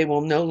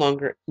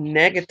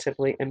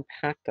negatively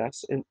impact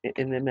us in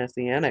the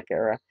Messianic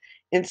era.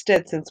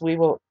 Instead, since we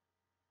will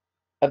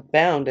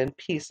abound in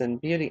peace and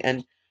beauty,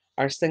 and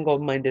our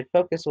single-minded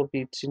focus will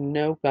be to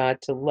know God,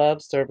 to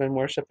love, serve, and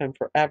worship him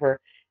forever,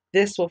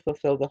 this will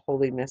fulfill the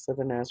holiness of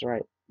the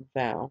Nazarite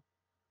vow.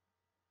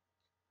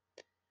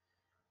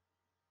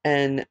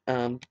 And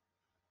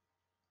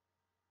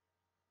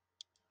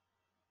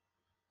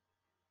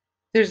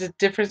there's a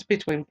difference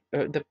between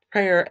the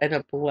prayer and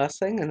a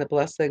blessing, and the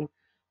blessing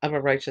of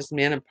a righteous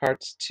man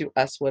imparts to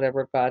us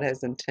whatever God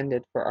has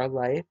intended for our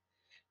life.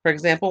 For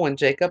example, when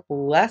Jacob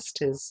blessed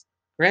his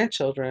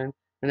grandchildren,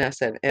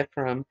 Manasseh and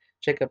Ephraim,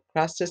 Jacob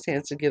crossed his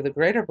hands to give the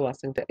greater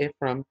blessing to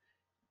Ephraim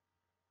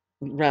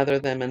rather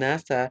than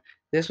Manasseh.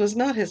 This was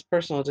not his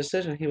personal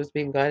decision. He was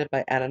being guided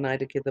by Adonai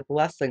to give the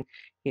blessing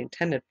he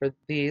intended for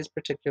these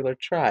particular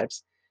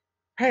tribes.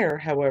 Prayer,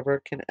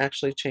 however, can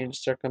actually change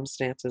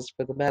circumstances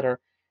for the better.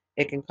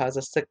 It can cause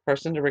a sick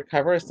person to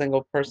recover, a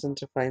single person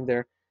to find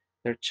their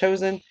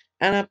chosen,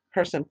 and a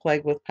person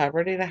plagued with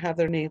poverty to have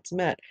their needs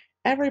met.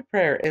 Every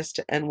prayer is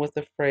to end with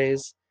the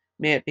phrase,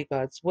 "May it be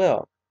God's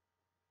will."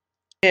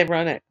 The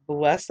Aaronic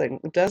blessing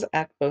does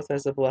act both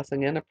as a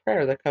blessing and a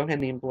prayer. The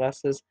Kohanim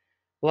blesses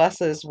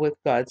with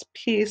God's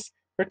peace,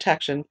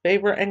 protection,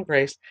 favor, and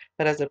grace,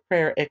 but as a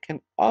prayer, it can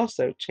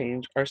also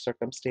change our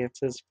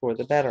circumstances for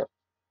the better.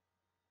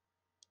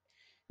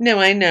 Now,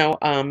 I know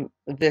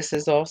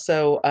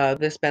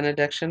this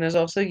benediction is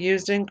also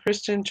used in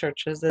Christian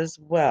churches as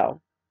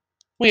well.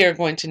 We are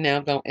going to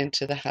now go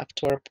into the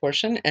Haftorah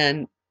portion,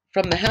 and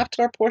from the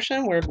Haftorah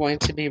portion, we're going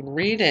to be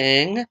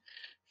reading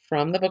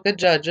from the book of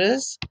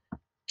Judges,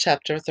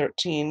 chapter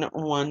 13,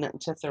 1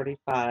 to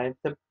 35,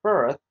 the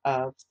birth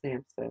of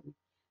Samson.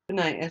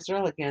 Tonight,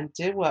 Israel again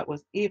did what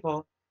was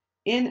evil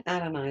in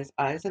Adonai's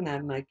eyes, and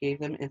Adonai gave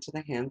them into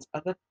the hands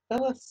of the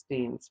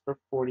Philistines for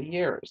 40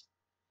 years.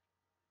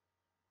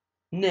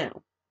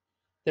 Now,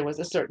 there was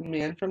a certain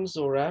man from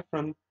Zorah,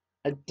 from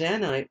a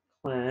Danite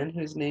clan,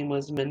 whose name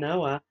was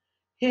Manoah.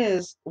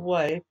 His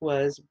wife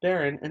was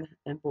barren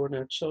and bore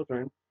no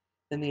children.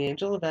 Then the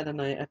angel of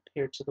Adonai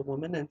appeared to the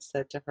woman and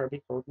said to her,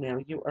 "Behold, now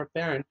you are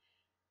barren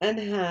and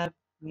have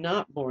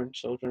not borne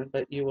children,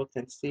 but you will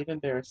conceive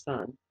and bear a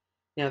son.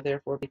 Now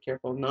therefore be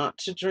careful not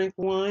to drink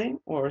wine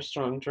or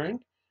strong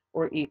drink,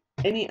 or eat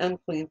any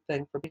unclean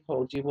thing, for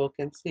behold, you will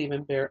conceive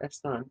and bear a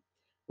son.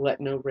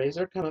 Let no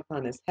razor come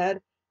upon his head,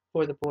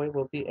 for the boy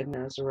will be a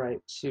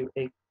Nazarite to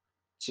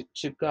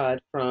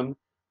God from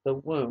the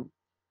womb.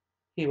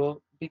 He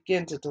will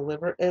begin to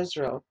deliver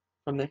Israel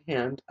from the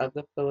hand of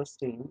the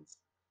Philistines.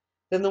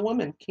 Then the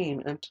woman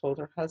came and told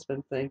her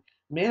husband, saying,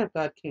 A man of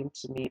God came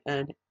to me,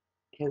 and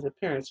his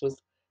appearance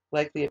was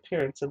like the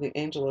appearance of the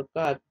angel of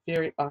God,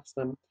 very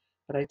awesome.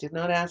 But I did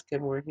not ask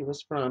him where he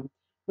was from,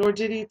 nor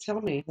did he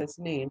tell me his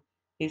name.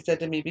 He said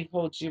to me,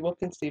 Behold, you will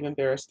conceive and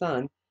bear a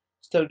son.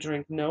 So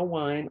drink no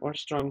wine or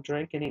strong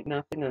drink, and eat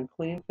nothing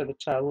unclean, for the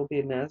child will be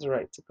a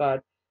Nazarite to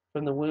God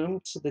from the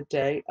womb to the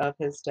day of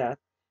his death.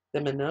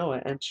 Then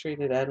Manoah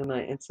entreated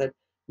Adonai and said,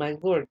 My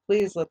Lord,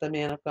 please let the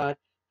man of God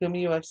whom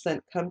you have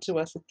sent come to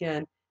us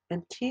again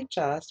and teach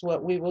us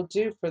what we will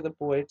do for the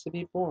boy to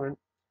be born.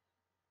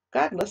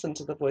 God listened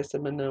to the voice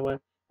of Manoah,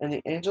 and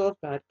the angel of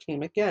God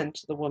came again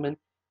to the woman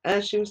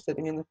as she was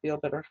sitting in the field,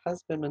 but her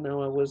husband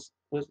Manoah was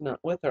not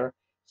with her.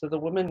 So the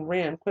woman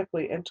ran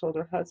quickly and told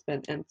her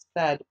husband and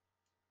said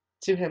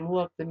to him,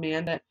 Look, the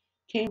man that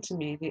came to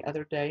me the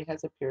other day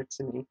has appeared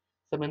to me.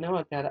 So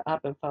Manoah got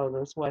up and followed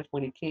his wife.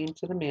 When he came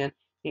to the man,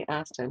 he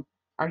asked him,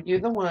 Are you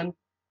the one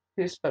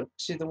who spoke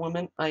to the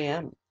woman? I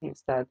am, he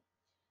said.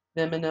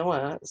 Then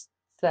Manoah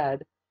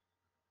said,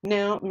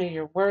 Now may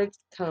your words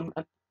come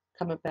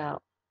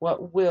about.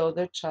 What will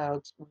the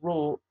child's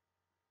rule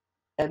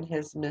and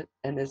his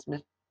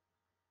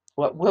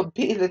what will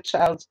be the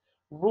child's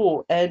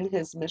rule and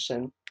his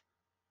mission?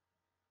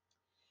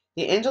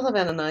 The angel of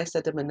Adonai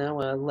said to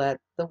Manoah, Let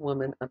the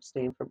woman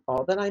abstain from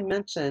all that I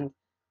mentioned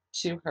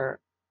to her.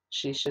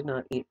 She should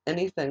not eat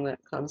anything that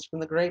comes from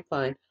the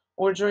grapevine,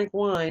 or drink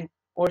wine,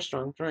 or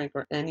strong drink,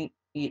 or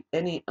eat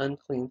any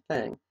unclean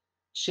thing.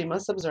 She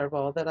must observe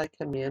all that I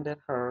commanded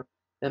her.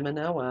 Then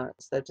Manoah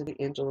said to the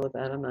angel of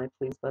Adonai,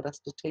 Please let us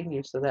detain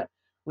you, so that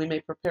we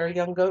may prepare a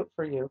young goat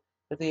for you.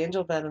 But the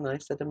angel of Adonai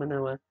said to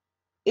Manoah,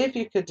 If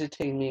you could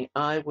detain me,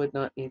 I would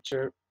not eat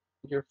your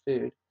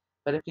food.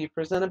 But if you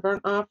present a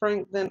burnt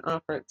offering, then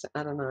offer it to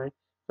Adonai.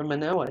 For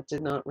Manoah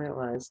did not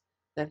realize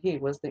that he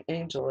was the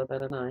angel of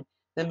Adonai.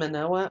 Then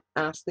Manoah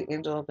asked the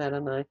angel of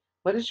Adonai,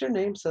 What is your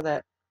name, so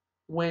that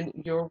when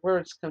your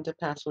words come to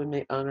pass, we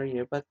may honor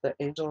you? But the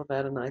angel of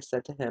Adonai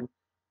said to him,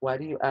 Why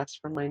do you ask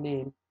for my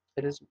name?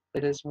 It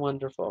is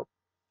wonderful.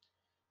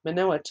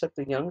 Manoah took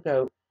the young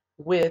goat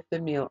with the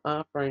meal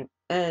offering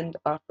and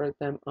offered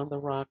them on the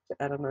rock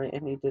to Adonai,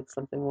 and he did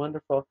something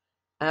wonderful.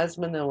 As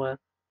Manoah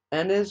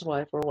and his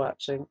wife were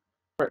watching,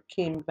 for it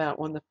came about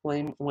when the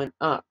flame went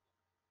up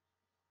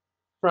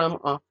from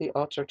off the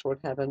altar toward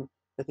heaven,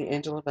 that the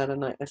angel of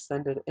Adonai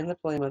ascended in the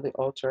flame of the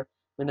altar.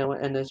 Manoah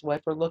and his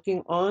wife were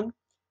looking on,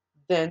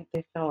 then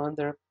they fell on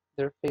their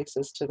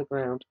faces to the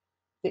ground.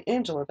 The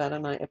angel of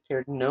Adonai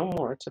appeared no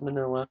more to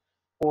Manoah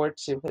or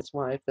to his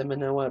wife. Then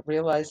Manoah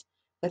realized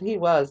that he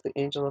was the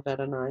angel of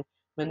Adonai.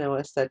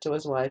 Manoah said to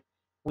his wife,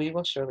 We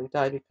will surely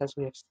die because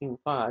we have seen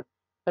God.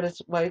 But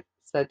his wife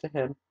said to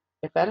him,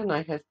 If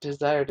Adonai had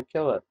desired to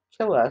kill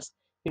us,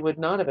 he would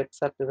not have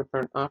accepted a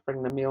burnt offering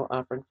and a meal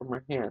offering from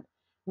our hand,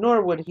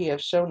 nor would he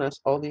have shown us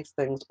all these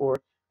things or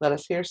let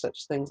us hear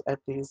such things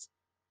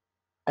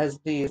as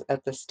these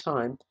at this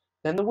time.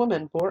 Then the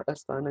woman bore a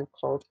son and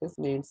called his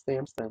name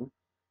Samson.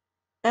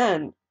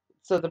 And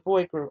so the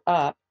boy grew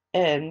up,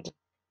 and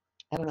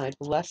Adonai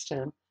blessed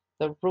him.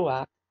 The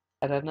Ruach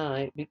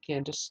Adonai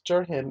began to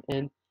stir him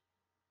in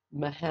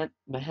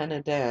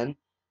Mahanadan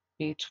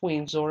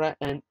between Zorah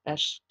and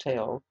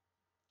Eshtaol.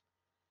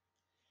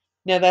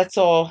 Now that's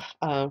all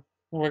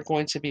we're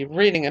going to be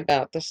reading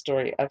about the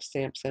story of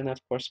Samson. Of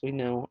course, we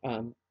know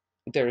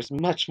there's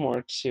much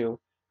more to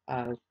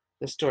uh,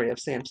 the story of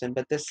Samson,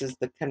 but this is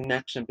the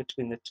connection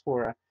between the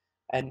Torah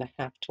and the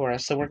Haftorah.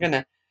 So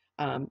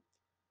um,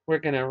 we're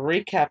gonna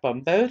recap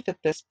on both at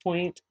this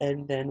point,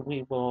 and then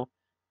we will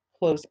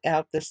close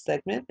out this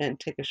segment and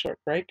take a short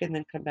break, and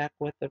then come back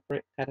with the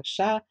Brit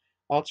Kadashah,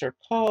 altar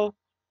call,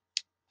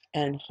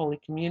 and Holy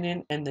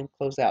Communion, and then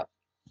close out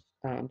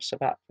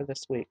Shabbat for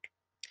this week.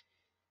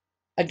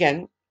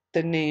 Again,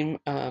 the name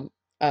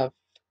of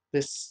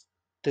this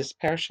this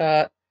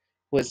parashat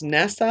was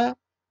Nasso,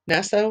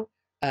 Naso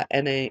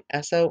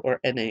or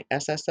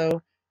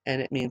Nasso,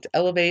 and it means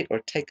elevate or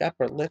take up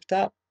or lift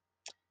up.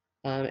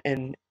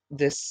 And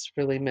this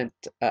really meant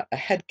a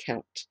head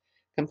count,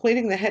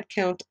 completing the head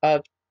count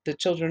of the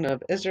children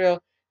of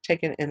Israel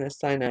taken in the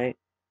Sinai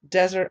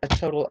desert, a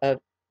total of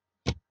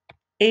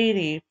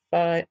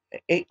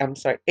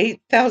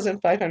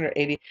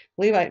 8,580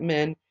 Levite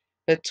men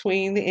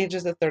between the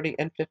ages of 30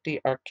 and 50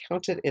 are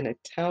counted in a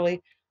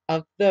tally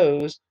of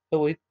those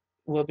who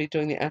will be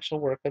doing the actual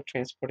work of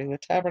transporting the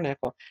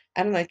tabernacle.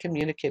 Adonai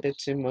communicated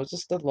to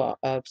Moses the law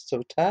of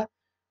Sotah,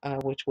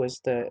 which was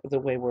the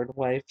wayward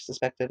wife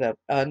suspected of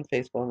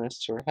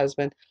unfaithfulness to her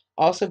husband.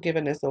 Also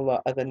given is the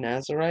law of the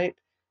Nazarite,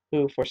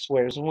 who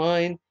forswears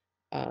wine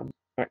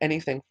or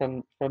anything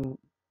from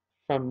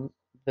the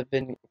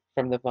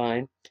from the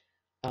vine,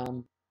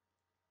 um,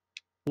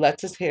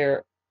 lets his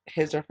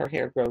or her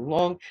hair grow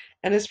long,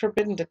 and is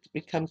forbidden to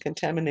become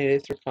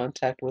contaminated through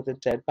contact with a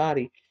dead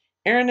body.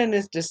 Aaron and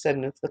his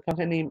descendants, the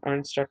Kohanim, are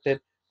instructed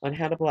on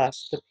how to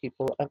bless the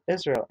people of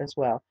Israel as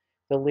well.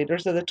 The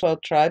leaders of the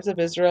 12 tribes of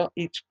Israel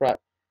each brought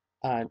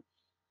uh,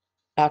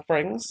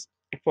 offerings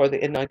for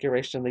the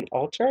inauguration of the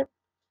altar.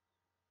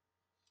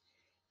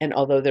 And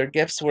although their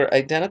gifts were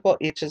identical,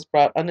 each is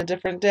brought on a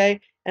different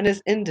day and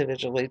is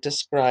individually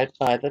described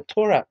by the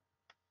Torah.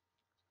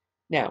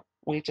 Now,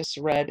 we just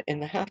read in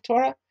the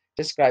Haftorah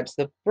describes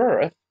the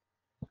birth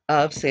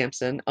of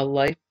Samson, a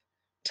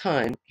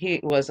lifetime. He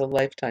was a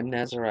lifetime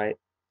Nazarite.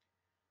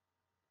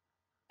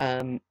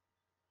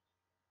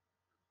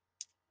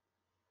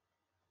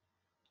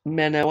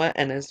 Manoah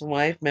and his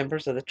wife,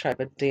 members of the tribe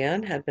of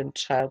Dan, had been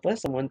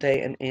childless, and one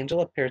day an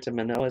angel appeared to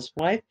Manoah's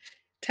wife,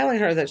 telling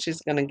her that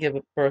she's going to give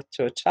birth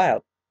to a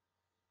child.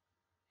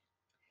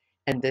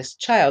 And this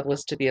child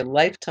was to be a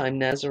lifetime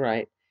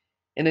Nazarite.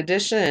 In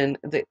addition,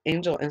 the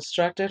angel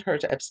instructed her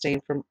to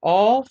abstain from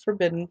all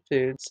forbidden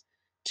foods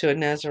to a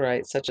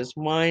Nazarite, such as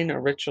wine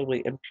or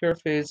ritually impure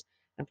foods,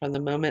 and from the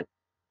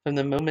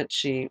moment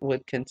she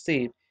would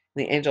conceive.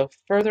 The angel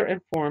further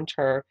informed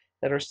her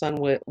that her son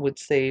would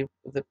save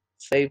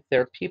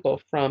their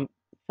people from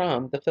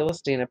the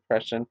Philistine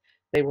oppression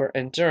they were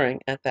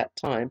enduring at that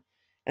time.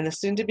 And the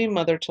soon-to-be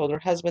mother told her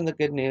husband the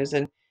good news,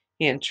 and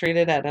he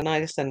entreated Adonai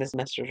to send his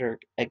messenger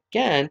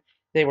again.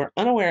 They were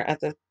unaware at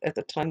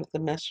the time that the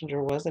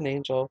messenger was an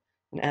angel,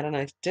 and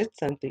Adonai did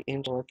send the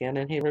angel again,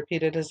 and he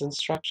repeated his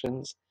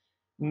instructions.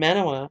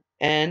 Manoah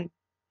and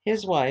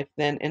his wife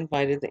then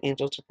invited the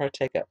angel to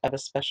partake of a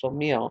special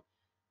meal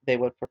they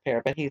would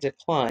prepare, but he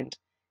declined.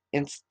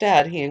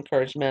 Instead, he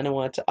encouraged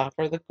Manoah to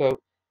offer the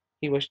goat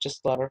he wished to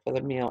slaughter for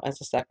the meal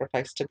as a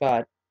sacrifice to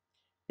God.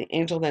 The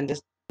angel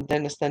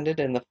then ascended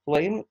in the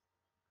flame.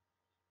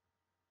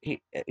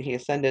 He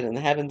ascended in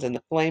the heavens in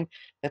the flame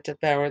that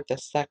devoured the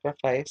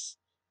sacrifice.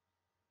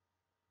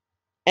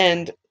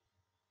 And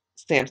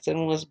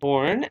Samson was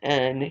born,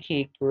 and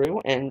he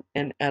grew, and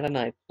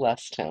Adonai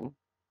blessed him.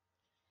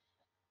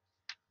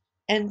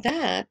 And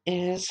that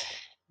is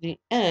the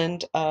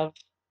end of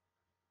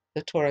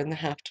the Torah and the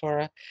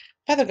Haftorah.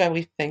 Father God,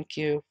 we thank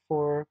you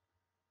for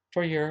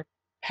your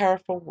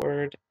powerful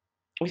word.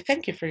 We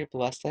thank you for your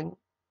blessing.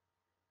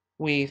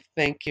 We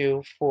thank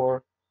you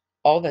for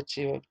all that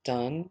you have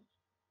done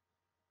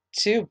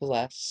to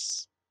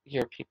bless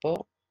your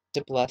people,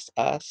 to bless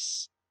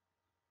us,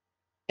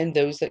 and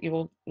those that you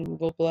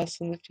will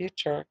bless in the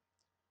future.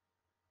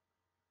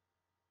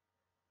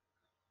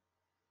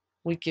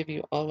 We give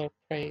you all our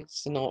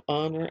praise, and all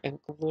honor and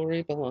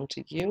glory belong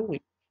to you.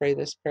 We pray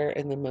this prayer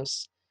in the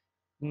most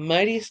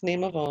mightiest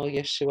name of all,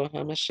 Yeshua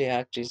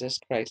HaMashiach, Jesus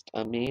Christ.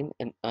 Amen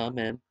and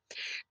amen.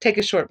 Take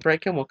a short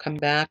break, and we'll come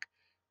back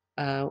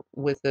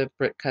with the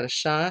Brit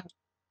Kadashah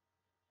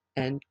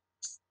and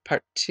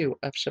part 2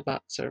 of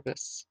Shabbat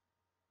service.